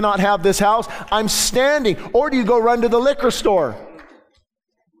enemy cannot have this house. I'm standing. Or do you go run to the liquor store?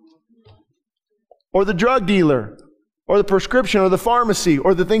 Or the drug dealer? Or the prescription? Or the pharmacy?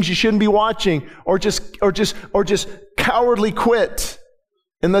 Or the things you shouldn't be watching? Or just cowardly quit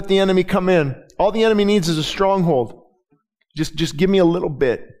and let the enemy come in? All the enemy needs is a stronghold. Just give me a little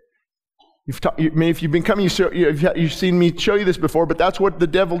bit. If you've been coming, you've seen me show you this before, but that's what the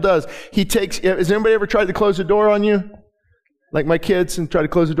devil does. He takes, has anybody ever tried to close the door on you? Like my kids and try to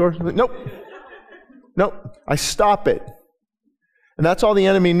close the door? Like, nope. I stop it. And that's all the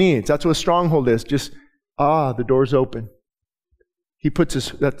enemy needs. That's what a stronghold is. Just, the door's open. He puts his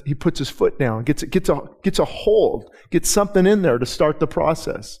foot down, gets a hold, gets something in there to start the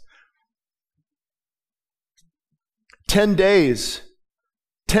process. 10 days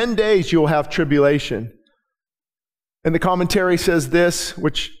you'll have tribulation. And the commentary says this,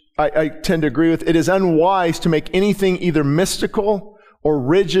 which I tend to agree with. It is unwise to make anything either mystical or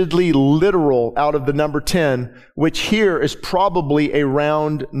rigidly literal out of the number 10, which here is probably a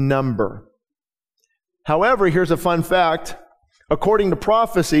round number. However, here's a fun fact. According to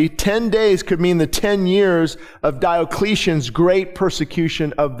prophecy, 10 days could mean the 10 years of Diocletian's great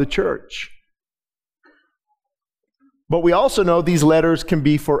persecution of the church. But we also know these letters can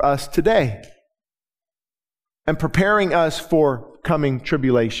be for us today and preparing us for coming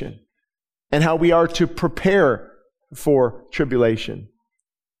tribulation and how we are to prepare for tribulation.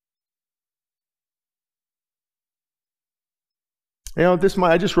 You know,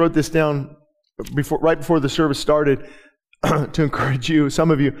 I just wrote this down right before the service started to encourage you,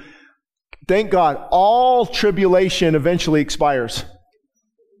 some of you. Thank God, all tribulation eventually expires.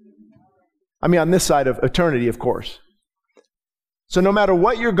 I mean, on this side of eternity, of course. So no matter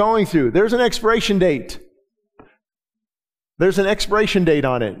what you're going through, there's an expiration date. There's an expiration date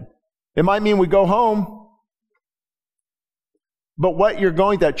on it. It might mean we go home. But what you're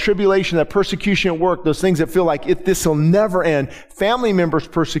going, that tribulation, that persecution at work, those things that feel like this will never end, family members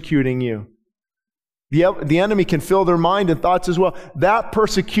persecuting you. The enemy can fill their mind and thoughts as well. That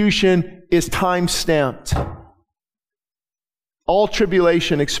persecution is time-stamped. All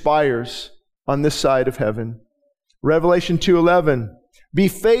tribulation expires on this side of heaven. Revelation 2:11, be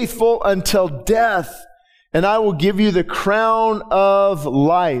faithful until death, and I will give you the crown of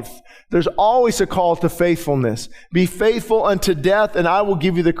life. There's always a call to faithfulness. Be faithful unto death, and I will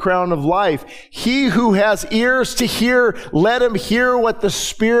give you the crown of life. He who has ears to hear, let him hear what the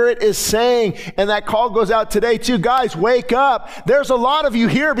Spirit is saying. And that call goes out today too. Guys, wake up. There's a lot of you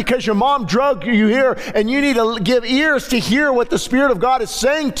here because your mom drugged you here, and you need to give ears to hear what the Spirit of God is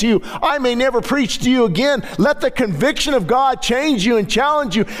saying to you. I may never preach to you again. Let the conviction of God change you and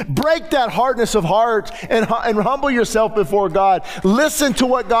challenge you. Break that hardness of heart and humble yourself before God. Listen to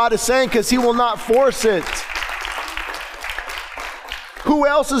what God is saying, because He will not force it. Who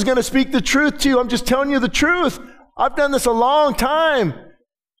else is going to speak the truth to you? I'm just telling you the truth. I've done this a long time.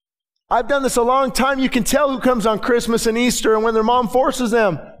 You can tell who comes on Christmas and Easter and when their mom forces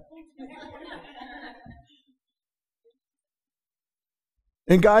them.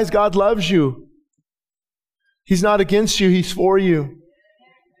 And guys, God loves you. He's not against you. He's for you.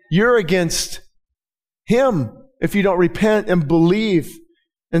 You're against Him if you don't repent and believe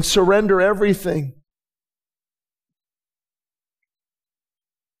and surrender everything.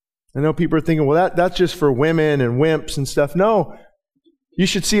 I know people are thinking, well, that's just for women and wimps and stuff. No, you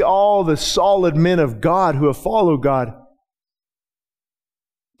should see all the solid men of God who have followed God.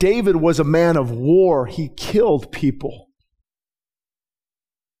 David was a man of war. He killed people.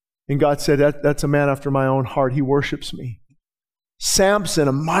 And God said, that's a man after my own heart. He worships me. Samson,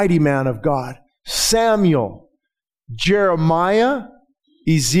 a mighty man of God. Samuel, Jeremiah,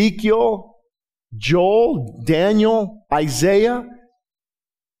 Ezekiel, Joel, Daniel, Isaiah.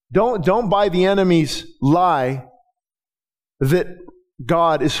 Don't buy the enemy's lie that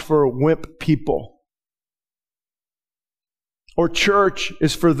God is for wimp people. Or church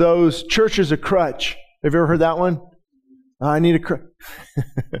is for those, church is a crutch. Have you ever heard that one? I need a crutch.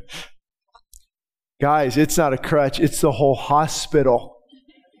 Guys, it's not a crutch, it's the whole hospital.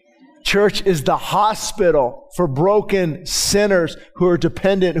 Church is the hospital for broken sinners who are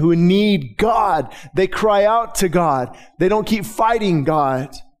dependent, who need God. They cry out to God. They don't keep fighting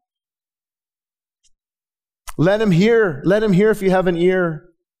God. Let him hear. Let him hear if you have an ear.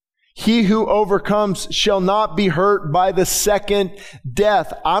 He who overcomes shall not be hurt by the second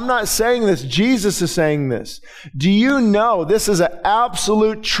death. I'm not saying this. Jesus is saying this. Do you know this is an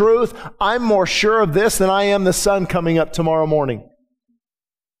absolute truth? I'm more sure of this than I am the sun coming up tomorrow morning.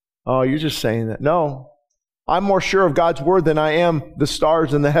 Oh, you're just saying that. No. I'm more sure of God's word than I am the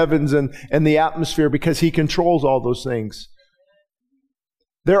stars and the heavens and the atmosphere, because He controls all those things.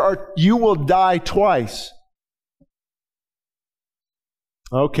 You will die twice.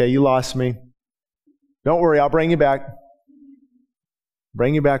 Okay, you lost me. Don't worry, I'll bring you back.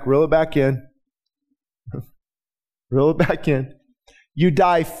 Bring you back, reel it back in. Reel it back in. You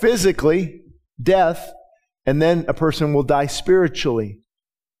die physically, death, and then a person will die spiritually.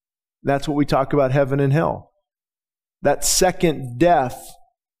 That's what we talk about, heaven and hell. That second death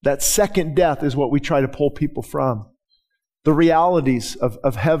is what we try to pull people from. The realities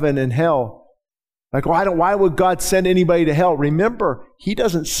of heaven and hell. Like, why would God send anybody to hell? Remember, He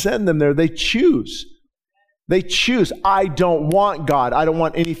doesn't send them there. They choose. They choose. I don't want God. I don't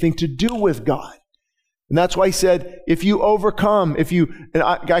want anything to do with God. And that's why He said, if you overcome, and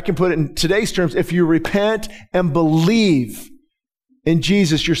I can put it in today's terms, if you repent and believe, In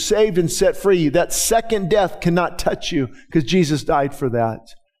Jesus, you're saved and set free. That second death cannot touch you because Jesus died for that.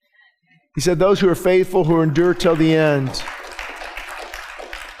 He said, those who are faithful, who endure till the end.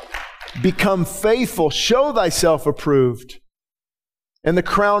 Become faithful. Show thyself approved. And the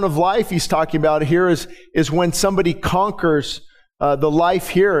crown of life he's talking about here is when somebody conquers the life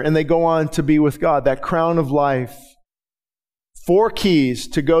here and they go on to be with God. That crown of life. 4 keys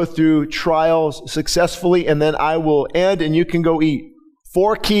to go through trials successfully, and then I will end and you can go eat.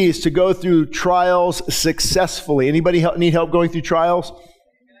 4 keys to go through trials successfully. Anybody need help going through trials?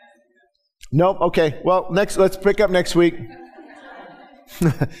 Nope. Okay. Well, let's pick up next week.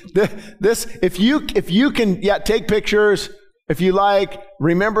 If you can, take pictures. If you like,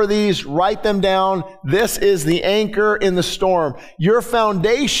 remember these, write them down. This is the anchor in the storm. Your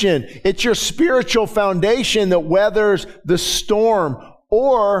foundation, it's your spiritual foundation that weathers the storm,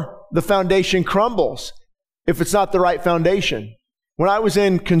 or the foundation crumbles if it's not the right foundation. When I was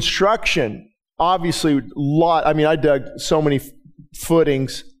in construction, obviously I dug so many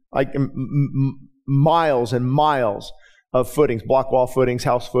footings, like miles and miles of footings, block wall footings,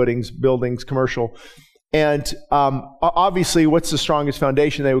 house footings, buildings, commercial. And obviously, what's the strongest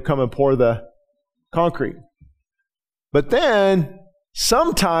foundation? They would come and pour the concrete. But then,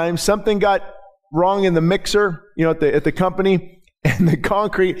 sometimes something got wrong in the mixer, at the company, and the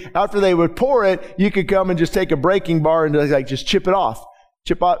concrete, after they would pour it, you could come and just take a breaking bar and just chip it off.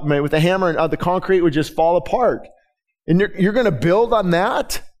 Chip out with a hammer, and the concrete would just fall apart. And you're going to build on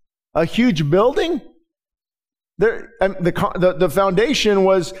that? A huge building? The foundation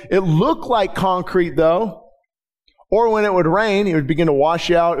it looked like concrete though, or when it would rain, it would begin to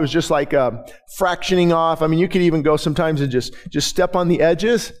wash out. It was just like fractioning off. You could even go sometimes and just step on the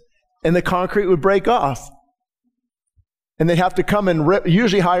edges and the concrete would break off. And they'd have to come and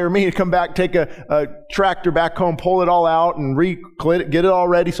usually hire me to come back, take a tractor back home, pull it all out and get it all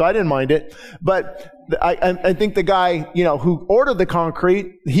ready. So I didn't mind it. But I think the guy, who ordered the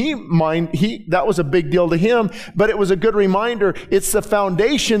concrete, that was a big deal to him, but it was a good reminder. It's the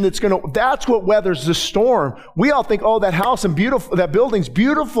foundation that's what weathers the storm. We all think, that house and beautiful, that building's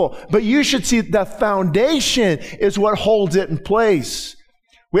beautiful, but you should see the foundation is what holds it in place.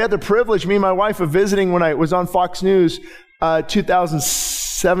 We had the privilege, me and my wife, of visiting when I was on Fox News,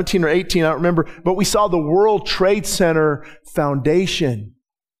 2017 or 18, I don't remember, but we saw the World Trade Center foundation.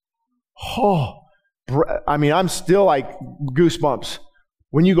 I'm still like goosebumps.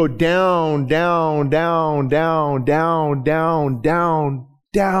 When you go down, down, down, down, down, down, down,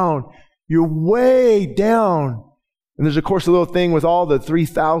 down, you're way down. And there's, of course, a little thing with all the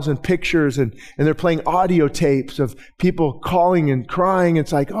 3,000 pictures, and they're playing audio tapes of people calling and crying.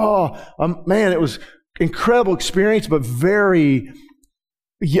 It's like, man, it was incredible experience, but very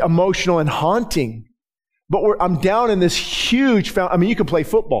emotional and haunting. But I'm down in this huge you can play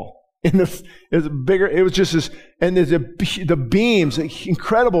football. It was just this, and there's the beams,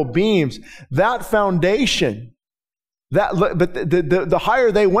 incredible beams. That foundation, but the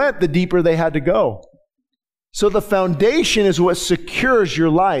higher they went, the deeper they had to go. So the foundation is what secures your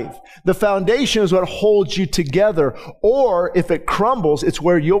life. The foundation is what holds you together. Or if it crumbles, it's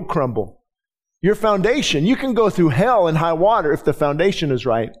where you'll crumble. Your foundation, you can go through hell and high water if the foundation is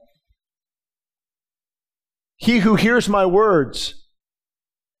right. He who hears my words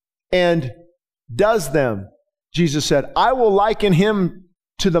and does them, Jesus said, I will liken him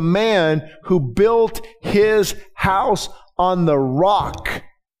to the man who built his house on the rock.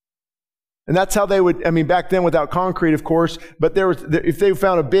 And that's how they would, back then without concrete, of course, but if they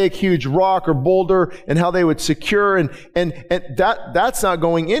found a big, huge rock or boulder, and how they would secure, and that's not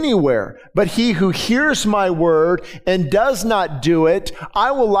going anywhere. But he who hears my word and does not do it,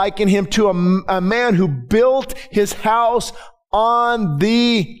 I will liken him to a man who built his house on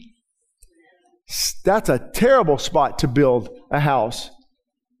that's a terrible spot to build a house.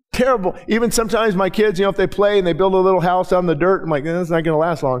 Terrible. Even sometimes my kids, if they play and they build a little house out in the dirt, I'm like, that's not going to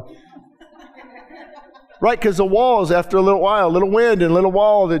last long. Right, because the walls, after a little while, a little wind and a little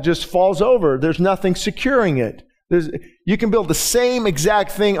wall that just falls over. There's nothing securing it. You can build the same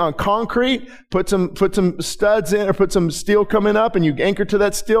exact thing on concrete, put some studs in, or put some steel coming up, and you anchor to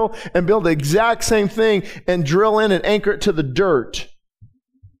that steel, and build the exact same thing and drill in and anchor it to the dirt.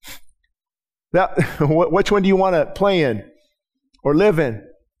 Which one do you want to play in or live in?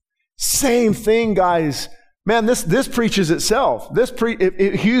 Same thing, guys. Man, this preaches itself.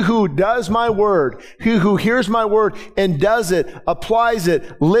 He who does my word, he who hears my word and does it, applies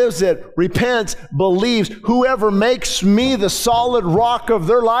it, lives it, repents, believes, whoever makes me the solid rock of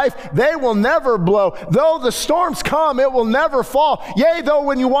their life, they will never blow. Though the storms come, it will never fall. Yea, though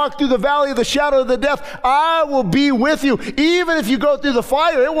when you walk through the valley of the shadow of the death, I will be with you. Even if you go through the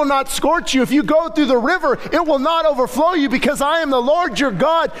fire, it will not scorch you. If you go through the river, it will not overflow you, because I am the Lord your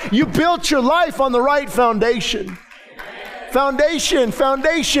God. You built your life on the right foundation. Foundation,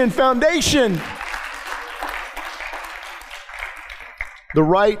 foundation, foundation. The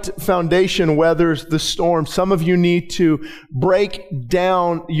right foundation weathers the storm. Some of you need to break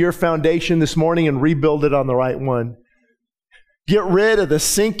down your foundation this morning and rebuild it on the right one. Get rid of the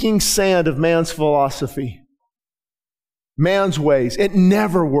sinking sand of man's philosophy, man's ways. It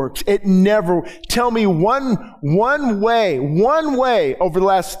never works. It never. Tell me one way over the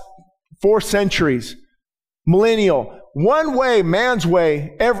last 4 centuries, millennial, one way, man's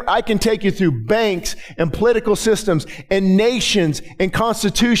way. I can take you through banks and political systems and nations and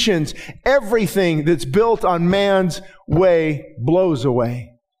constitutions. Everything that's built on man's way blows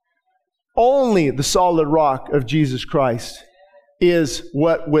away. Only the solid rock of Jesus Christ is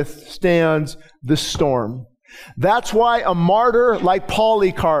what withstands the storm. That's why a martyr like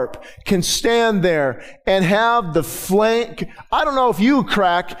Polycarp can stand there and have the flank. I don't know if you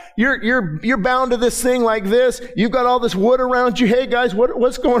crack. You're bound to this thing like this. You've got all this wood around you. Hey guys,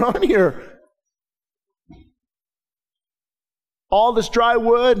 what's going on here? All this dry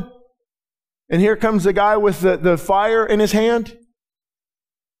wood, and here comes the guy with the fire in his hand.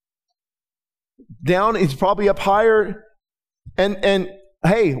 Down, he's probably up higher, and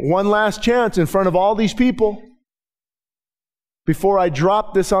hey, one last chance in front of all these people before I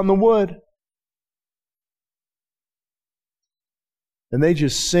drop this on the wood. And they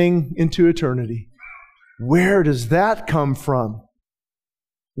just sing into eternity. Where does that come from?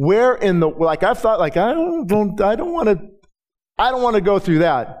 Where in the, like I've thought, like I don't want to go through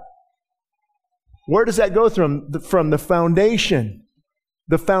that. Where does that go from? From the foundation.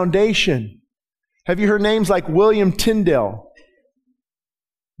 The foundation. Have you heard names like William Tyndale?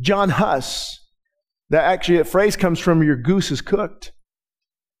 John Huss. That phrase comes from your goose is cooked.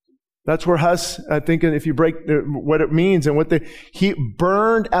 That's where Huss, I think, if you break what it means and he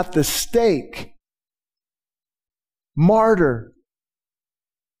burned at the stake. Martyr.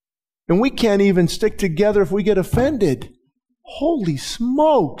 And we can't even stick together if we get offended. Holy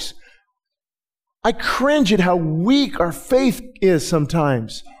smokes. I cringe at how weak our faith is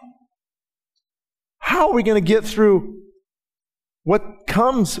sometimes. How are we going to get through what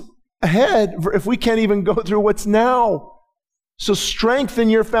comes ahead if we can't even go through what's now? So strengthen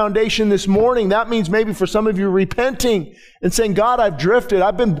your foundation this morning. That means maybe for some of you repenting and saying, God, I've drifted.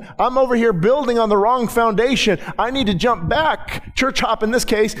 I'm over here building on the wrong foundation. I need to jump back, church hop in this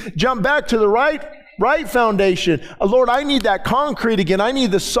case, jump back to the right foundation. Lord, I need that concrete again. I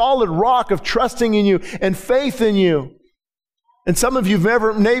need the solid rock of trusting in you and faith in you. And some of you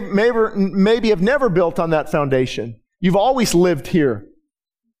maybe have never built on that foundation. You've always lived here.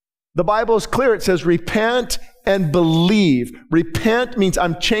 The Bible is clear. It says, repent and believe. Repent means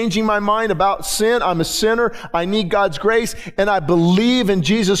I'm changing my mind about sin. I'm a sinner. I need God's grace. And I believe in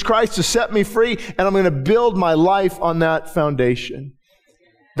Jesus Christ to set me free. And I'm going to build my life on that foundation.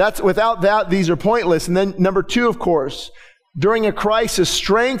 Without that, these are pointless. And then number 2, of course, during a crisis,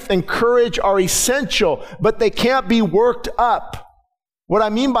 strength and courage are essential, but they can't be worked up. What I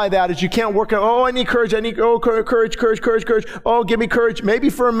mean by that is you can't work out, I need courage, courage. Oh, give me courage, maybe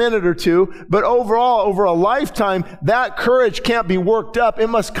for a minute or two, but overall, over a lifetime, that courage can't be worked up. It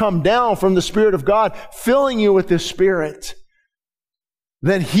must come down from the Spirit of God, filling you with His Spirit.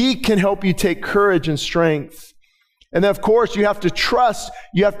 Then He can help you take courage and strength. And then, of course, you have to trust,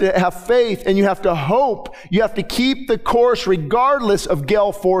 you have to have faith, and you have to hope. You have to keep the course regardless of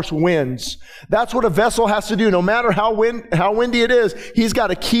gale force winds. That's what a vessel has to do. No matter how windy it is, he's got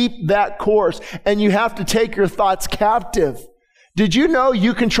to keep that course. And you have to take your thoughts captive. Did you know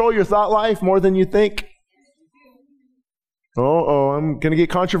you control your thought life more than you think? I'm going to get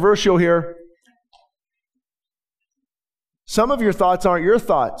controversial here. Some of your thoughts aren't your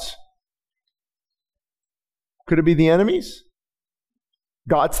thoughts. Could it be the enemy's?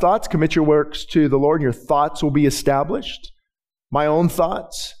 God's thoughts, commit your works to the Lord and your thoughts will be established. My own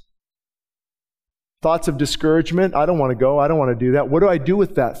thoughts. Thoughts of discouragement. I don't want to go. I don't want to do that. What do I do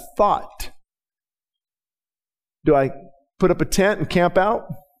with that thought? Do I put up a tent and camp out?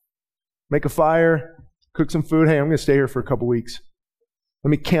 Make a fire? Cook some food? Hey, I'm going to stay here for a couple weeks.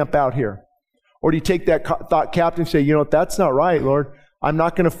 Let me camp out here. Or do you take that thought captive and say, you know what, that's not right, Lord. I'm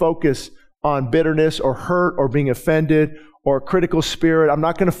not going to focus on bitterness or hurt or being offended or a critical spirit. I'm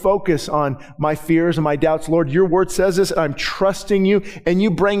not going to focus on my fears and my doubts. Lord, your word says this, and I'm trusting you, and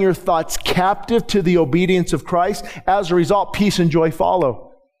you bring your thoughts captive to the obedience of Christ. As a result, peace and joy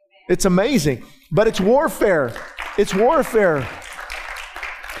follow. It's amazing, but it's warfare. It's warfare.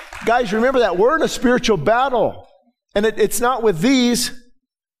 Guys, remember that we're in a spiritual battle, and it's not with these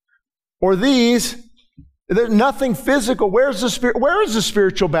or these. There's nothing physical. Where is the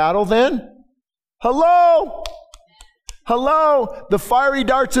spiritual battle then? Hello? Hello? The fiery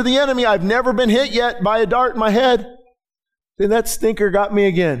darts of the enemy. I've never been hit yet by a dart in my head. Then that stinker got me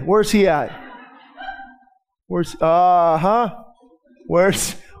again. Where's he at? Where is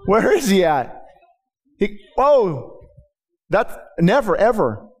he at? That's never,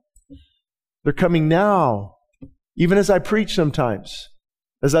 ever. They're coming now. Even as I preach sometimes.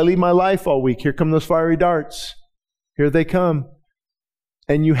 As I lead my life all week, here come those fiery darts. Here they come.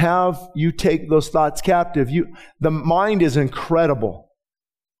 And you take those thoughts captive. The mind is incredible.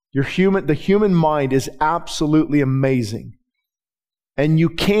 The human mind is absolutely amazing. And you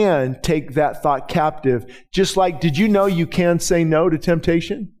can take that thought captive. Just like, did you know you can say no to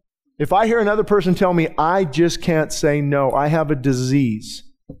temptation? If I hear another person tell me, I just can't say no, I have a disease.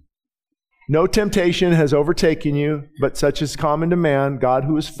 No temptation has overtaken you, but such is common to man. God,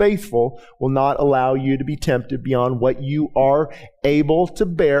 who is faithful, will not allow you to be tempted beyond what you are able to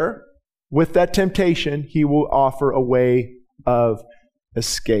bear. With that temptation, He will offer a way of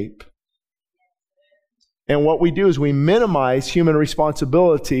escape. And what we do is we minimize human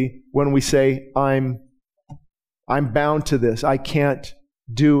responsibility when we say, I'm bound to this. I can't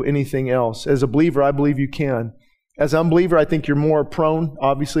do anything else. As a believer, I believe you can. As an unbeliever, I think you're more prone,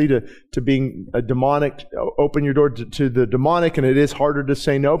 obviously, to being a demonic, open your door to the demonic, and it is harder to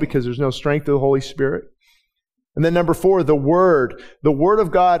say no because there's no strength of the Holy Spirit. And then number 4, the Word. The Word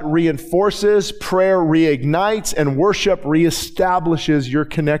of God reinforces, prayer reignites, and worship reestablishes your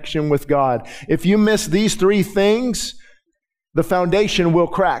connection with God. If you miss these 3 things, the foundation will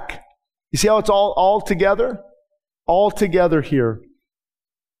crack. You see how it's all together? All together here.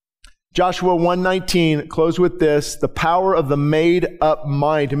 Joshua 1:19, close with this, the power of the made-up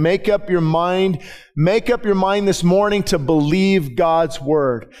mind. Make up your mind this morning to believe God's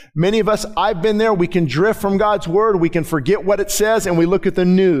Word. Many of us, I've been there, we can drift from God's Word, we can forget what it says, and we look at the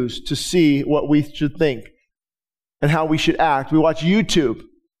news to see what we should think and how we should act. We watch YouTube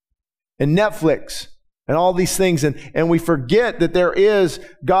and Netflix and all these things, and we forget that there is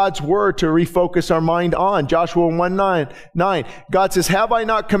God's Word to refocus our mind on. Joshua 1:9, God says, have I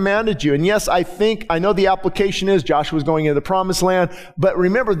not commanded you? And yes, I know the application is Joshua's going into the promised land, but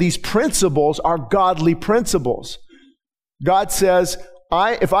remember, these principles are godly principles. God says,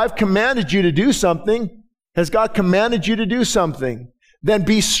 if I've commanded you to do something, has God commanded you to do something? Then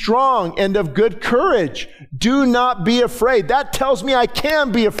be strong and of good courage. Do not be afraid. That tells me I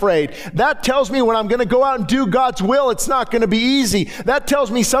can be afraid. That tells me when I'm going to go out and do God's will, it's not going to be easy. That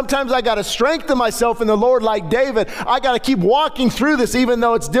tells me sometimes I got to strengthen myself in the Lord like David. I got to keep walking through this even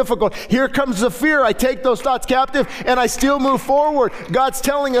though it's difficult. Here comes the fear. I take those thoughts captive and I still move forward. God's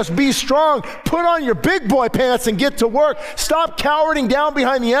telling us, be strong. Put on your big boy pants and get to work. Stop cowering down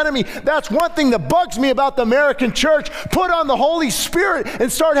behind the enemy. That's one thing that bugs me about the American church. Put on the Holy Spirit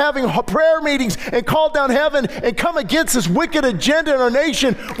and start having prayer meetings and call down heaven and come against this wicked agenda in our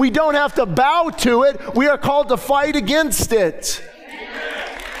nation. We don't have to bow to it. We are called to fight against it.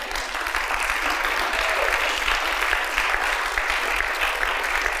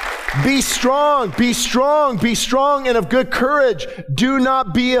 Be strong, be strong, be strong and of good courage. Do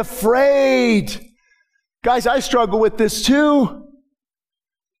not be afraid. Guys, I struggle with this too.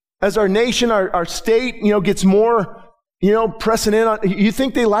 As our nation, our state, gets more pressing in on, you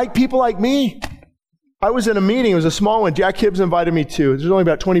think they like people like me? I was in a meeting, it was a small one, Jack Hibbs invited me to. There's only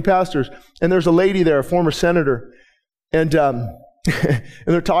about 20 pastors, and there's a lady there, a former senator, and and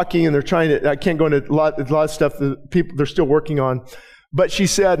they're talking, and they're trying to, I can't go into a lot of stuff that people, they're still working on, but she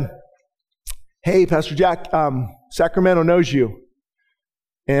said, hey, Pastor Jack, Sacramento knows you,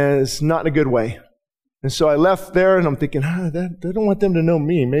 and it's not in a good way. And so I left there, and I'm thinking, I don't want them to know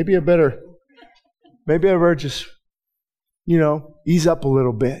me. Maybe I better just ease up a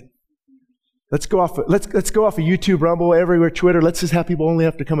little bit. Let's go off of YouTube, Rumble, everywhere, Twitter. Let's just have people only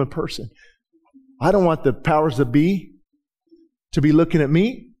have to come in person. I don't want the powers that be to be looking at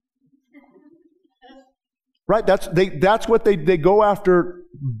me. Right? That's what they go after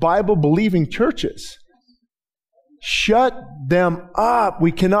Bible-believing churches. Shut them up.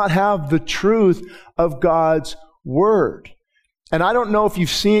 We cannot have the truth of God's Word. And I don't know if you've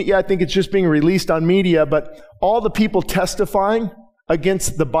seen it yet. I think it's just being released on media, but all the people testifying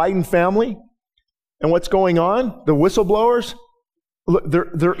against the Biden family and what's going on, the whistleblowers,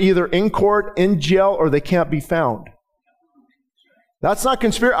 they're either in court, in jail, or they can't be found. That's not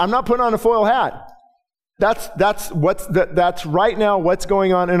conspiracy. I'm not putting on a foil hat. That's right now what's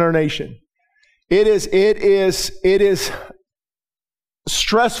going on in our nation. It is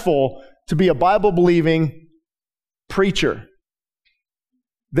stressful to be a Bible-believing preacher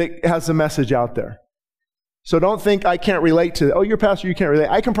that has a message out there. So don't think I can't relate to, oh, you're a pastor, you can't relate.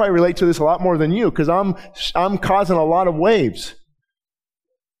 I can probably relate to this a lot more than you because I'm causing a lot of waves.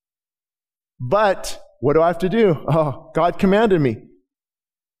 But what do I have to do? Oh, God commanded me.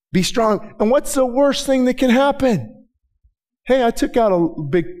 Be strong. And what's the worst thing that can happen? Hey, I took out a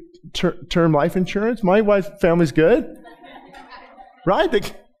big term life insurance. My wife's family's good.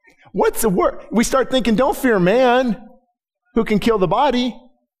 Right? What's the worst? We start thinking, don't fear man who can kill the body,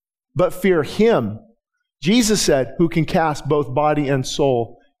 but fear him. Jesus said, who can cast both body and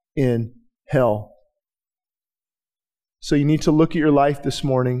soul in hell. So you need to look at your life this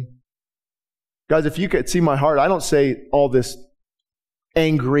morning. Guys, if you could see my heart, I don't say all this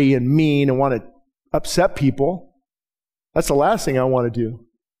angry and mean and want to upset people. That's the last thing I want to do.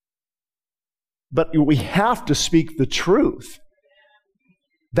 But we have to speak the truth.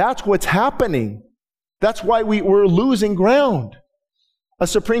 That's what's happening. That's why we're losing ground. A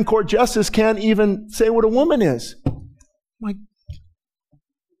Supreme Court justice can't even say what a woman is. Like,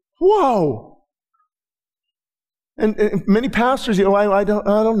 whoa. And many pastors, I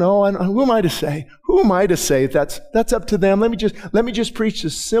don't know. Who am I to say? Who am I to say? That's up to them. Let me just preach a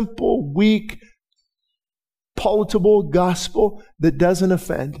simple, weak, palatable gospel that doesn't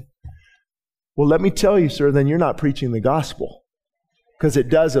offend. Well, let me tell you, sir, then you're not preaching the gospel because it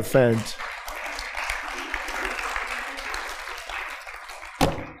does offend.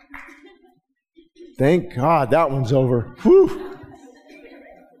 Thank God that one's over. Whew.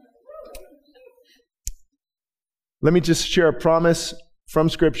 Let me just share a promise from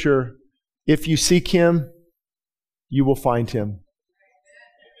Scripture. If you seek Him, you will find Him.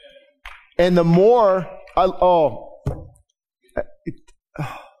 And the more, I want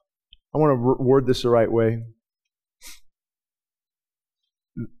to word this the right way.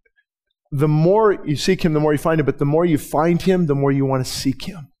 The more you seek Him, the more you find Him. But the more you find Him, the more you want to seek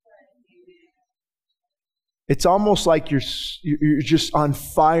Him. It's almost like you're just on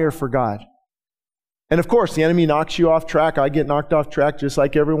fire for God. And of course, the enemy knocks you off track. I get knocked off track just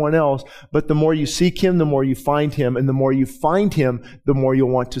like everyone else. But the more you seek Him, the more you find Him. And the more you find Him, the more you'll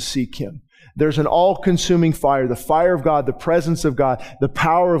want to seek Him. There's an all-consuming fire, the fire of God, the presence of God, the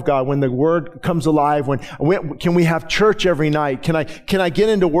power of God. When the Word comes alive, can we have church every night? Can I get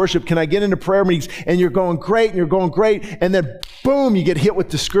into worship? Can I get into prayer meetings? And you're going great, and you're going great. And then boom, you get hit with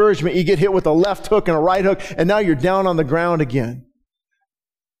discouragement. You get hit with a left hook and a right hook. And now you're down on the ground again.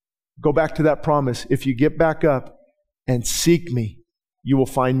 Go back to that promise. If you get back up and seek me, you will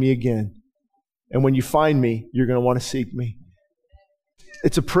find me again. And when you find me, you're going to want to seek me.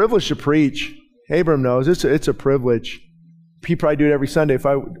 It's a privilege to preach. Abram knows it's a privilege. He probably do it every Sunday if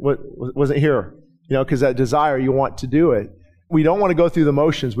I wasn't here, because that desire, you want to do it. We don't want to go through the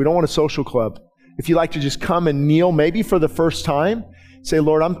motions. We don't want a social club. If you like to just come and kneel, maybe for the first time, say,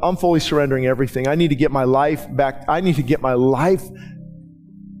 Lord, I'm fully surrendering everything. I need to get my life back. I need to get my life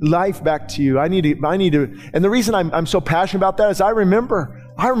back to you. I need to. And the reason I'm so passionate about that is I remember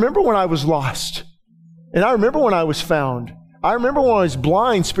when I was lost. And I remember when I was found. I remember when I was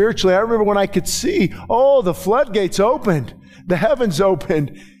blind spiritually. I remember when I could see. Oh, the floodgates opened. The heavens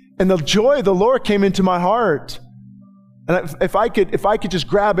opened. And the joy of the Lord came into my heart. And if I could just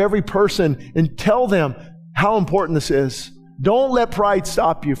grab every person and tell them how important this is. Don't let pride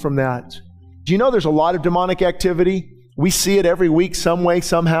stop you from that. Do you know there's a lot of demonic activity? We see it every week some way,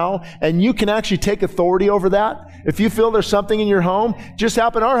 somehow. And you can actually take authority over that. If you feel there's something in your home, just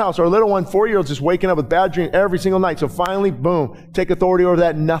happened in our house. Our little one, 4-year-old, just waking up with bad dreams every single night. So finally, boom, take authority over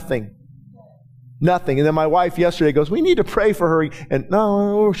that. Nothing. And then my wife yesterday goes, we need to pray for her. And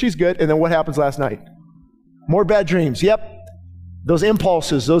no, she's good. And then what happens last night? More bad dreams. Yep. Those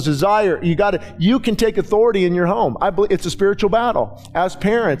impulses, those desire, you can take authority in your home. I believe it's a spiritual battle. As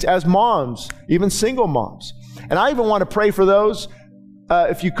parents, as moms, even single moms. And I even want to pray for those,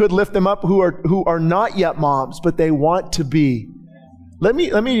 if you could lift them up, who are not yet moms, but they want to be. Let me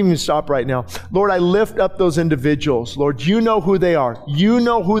even stop right now. Lord, I lift up those individuals. Lord, you know who they are. You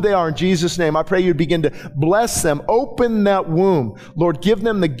know who they are in Jesus' name. I pray you'd begin to bless them. Open that womb. Lord, give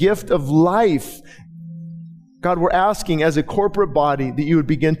them the gift of life. God, we're asking as a corporate body that you would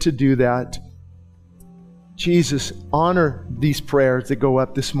begin to do that. Jesus, honor these prayers that go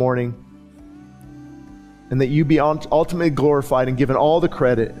up this morning. and that you be ultimately glorified and given all the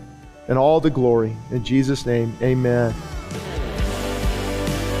credit and all the glory. In Jesus' name, amen.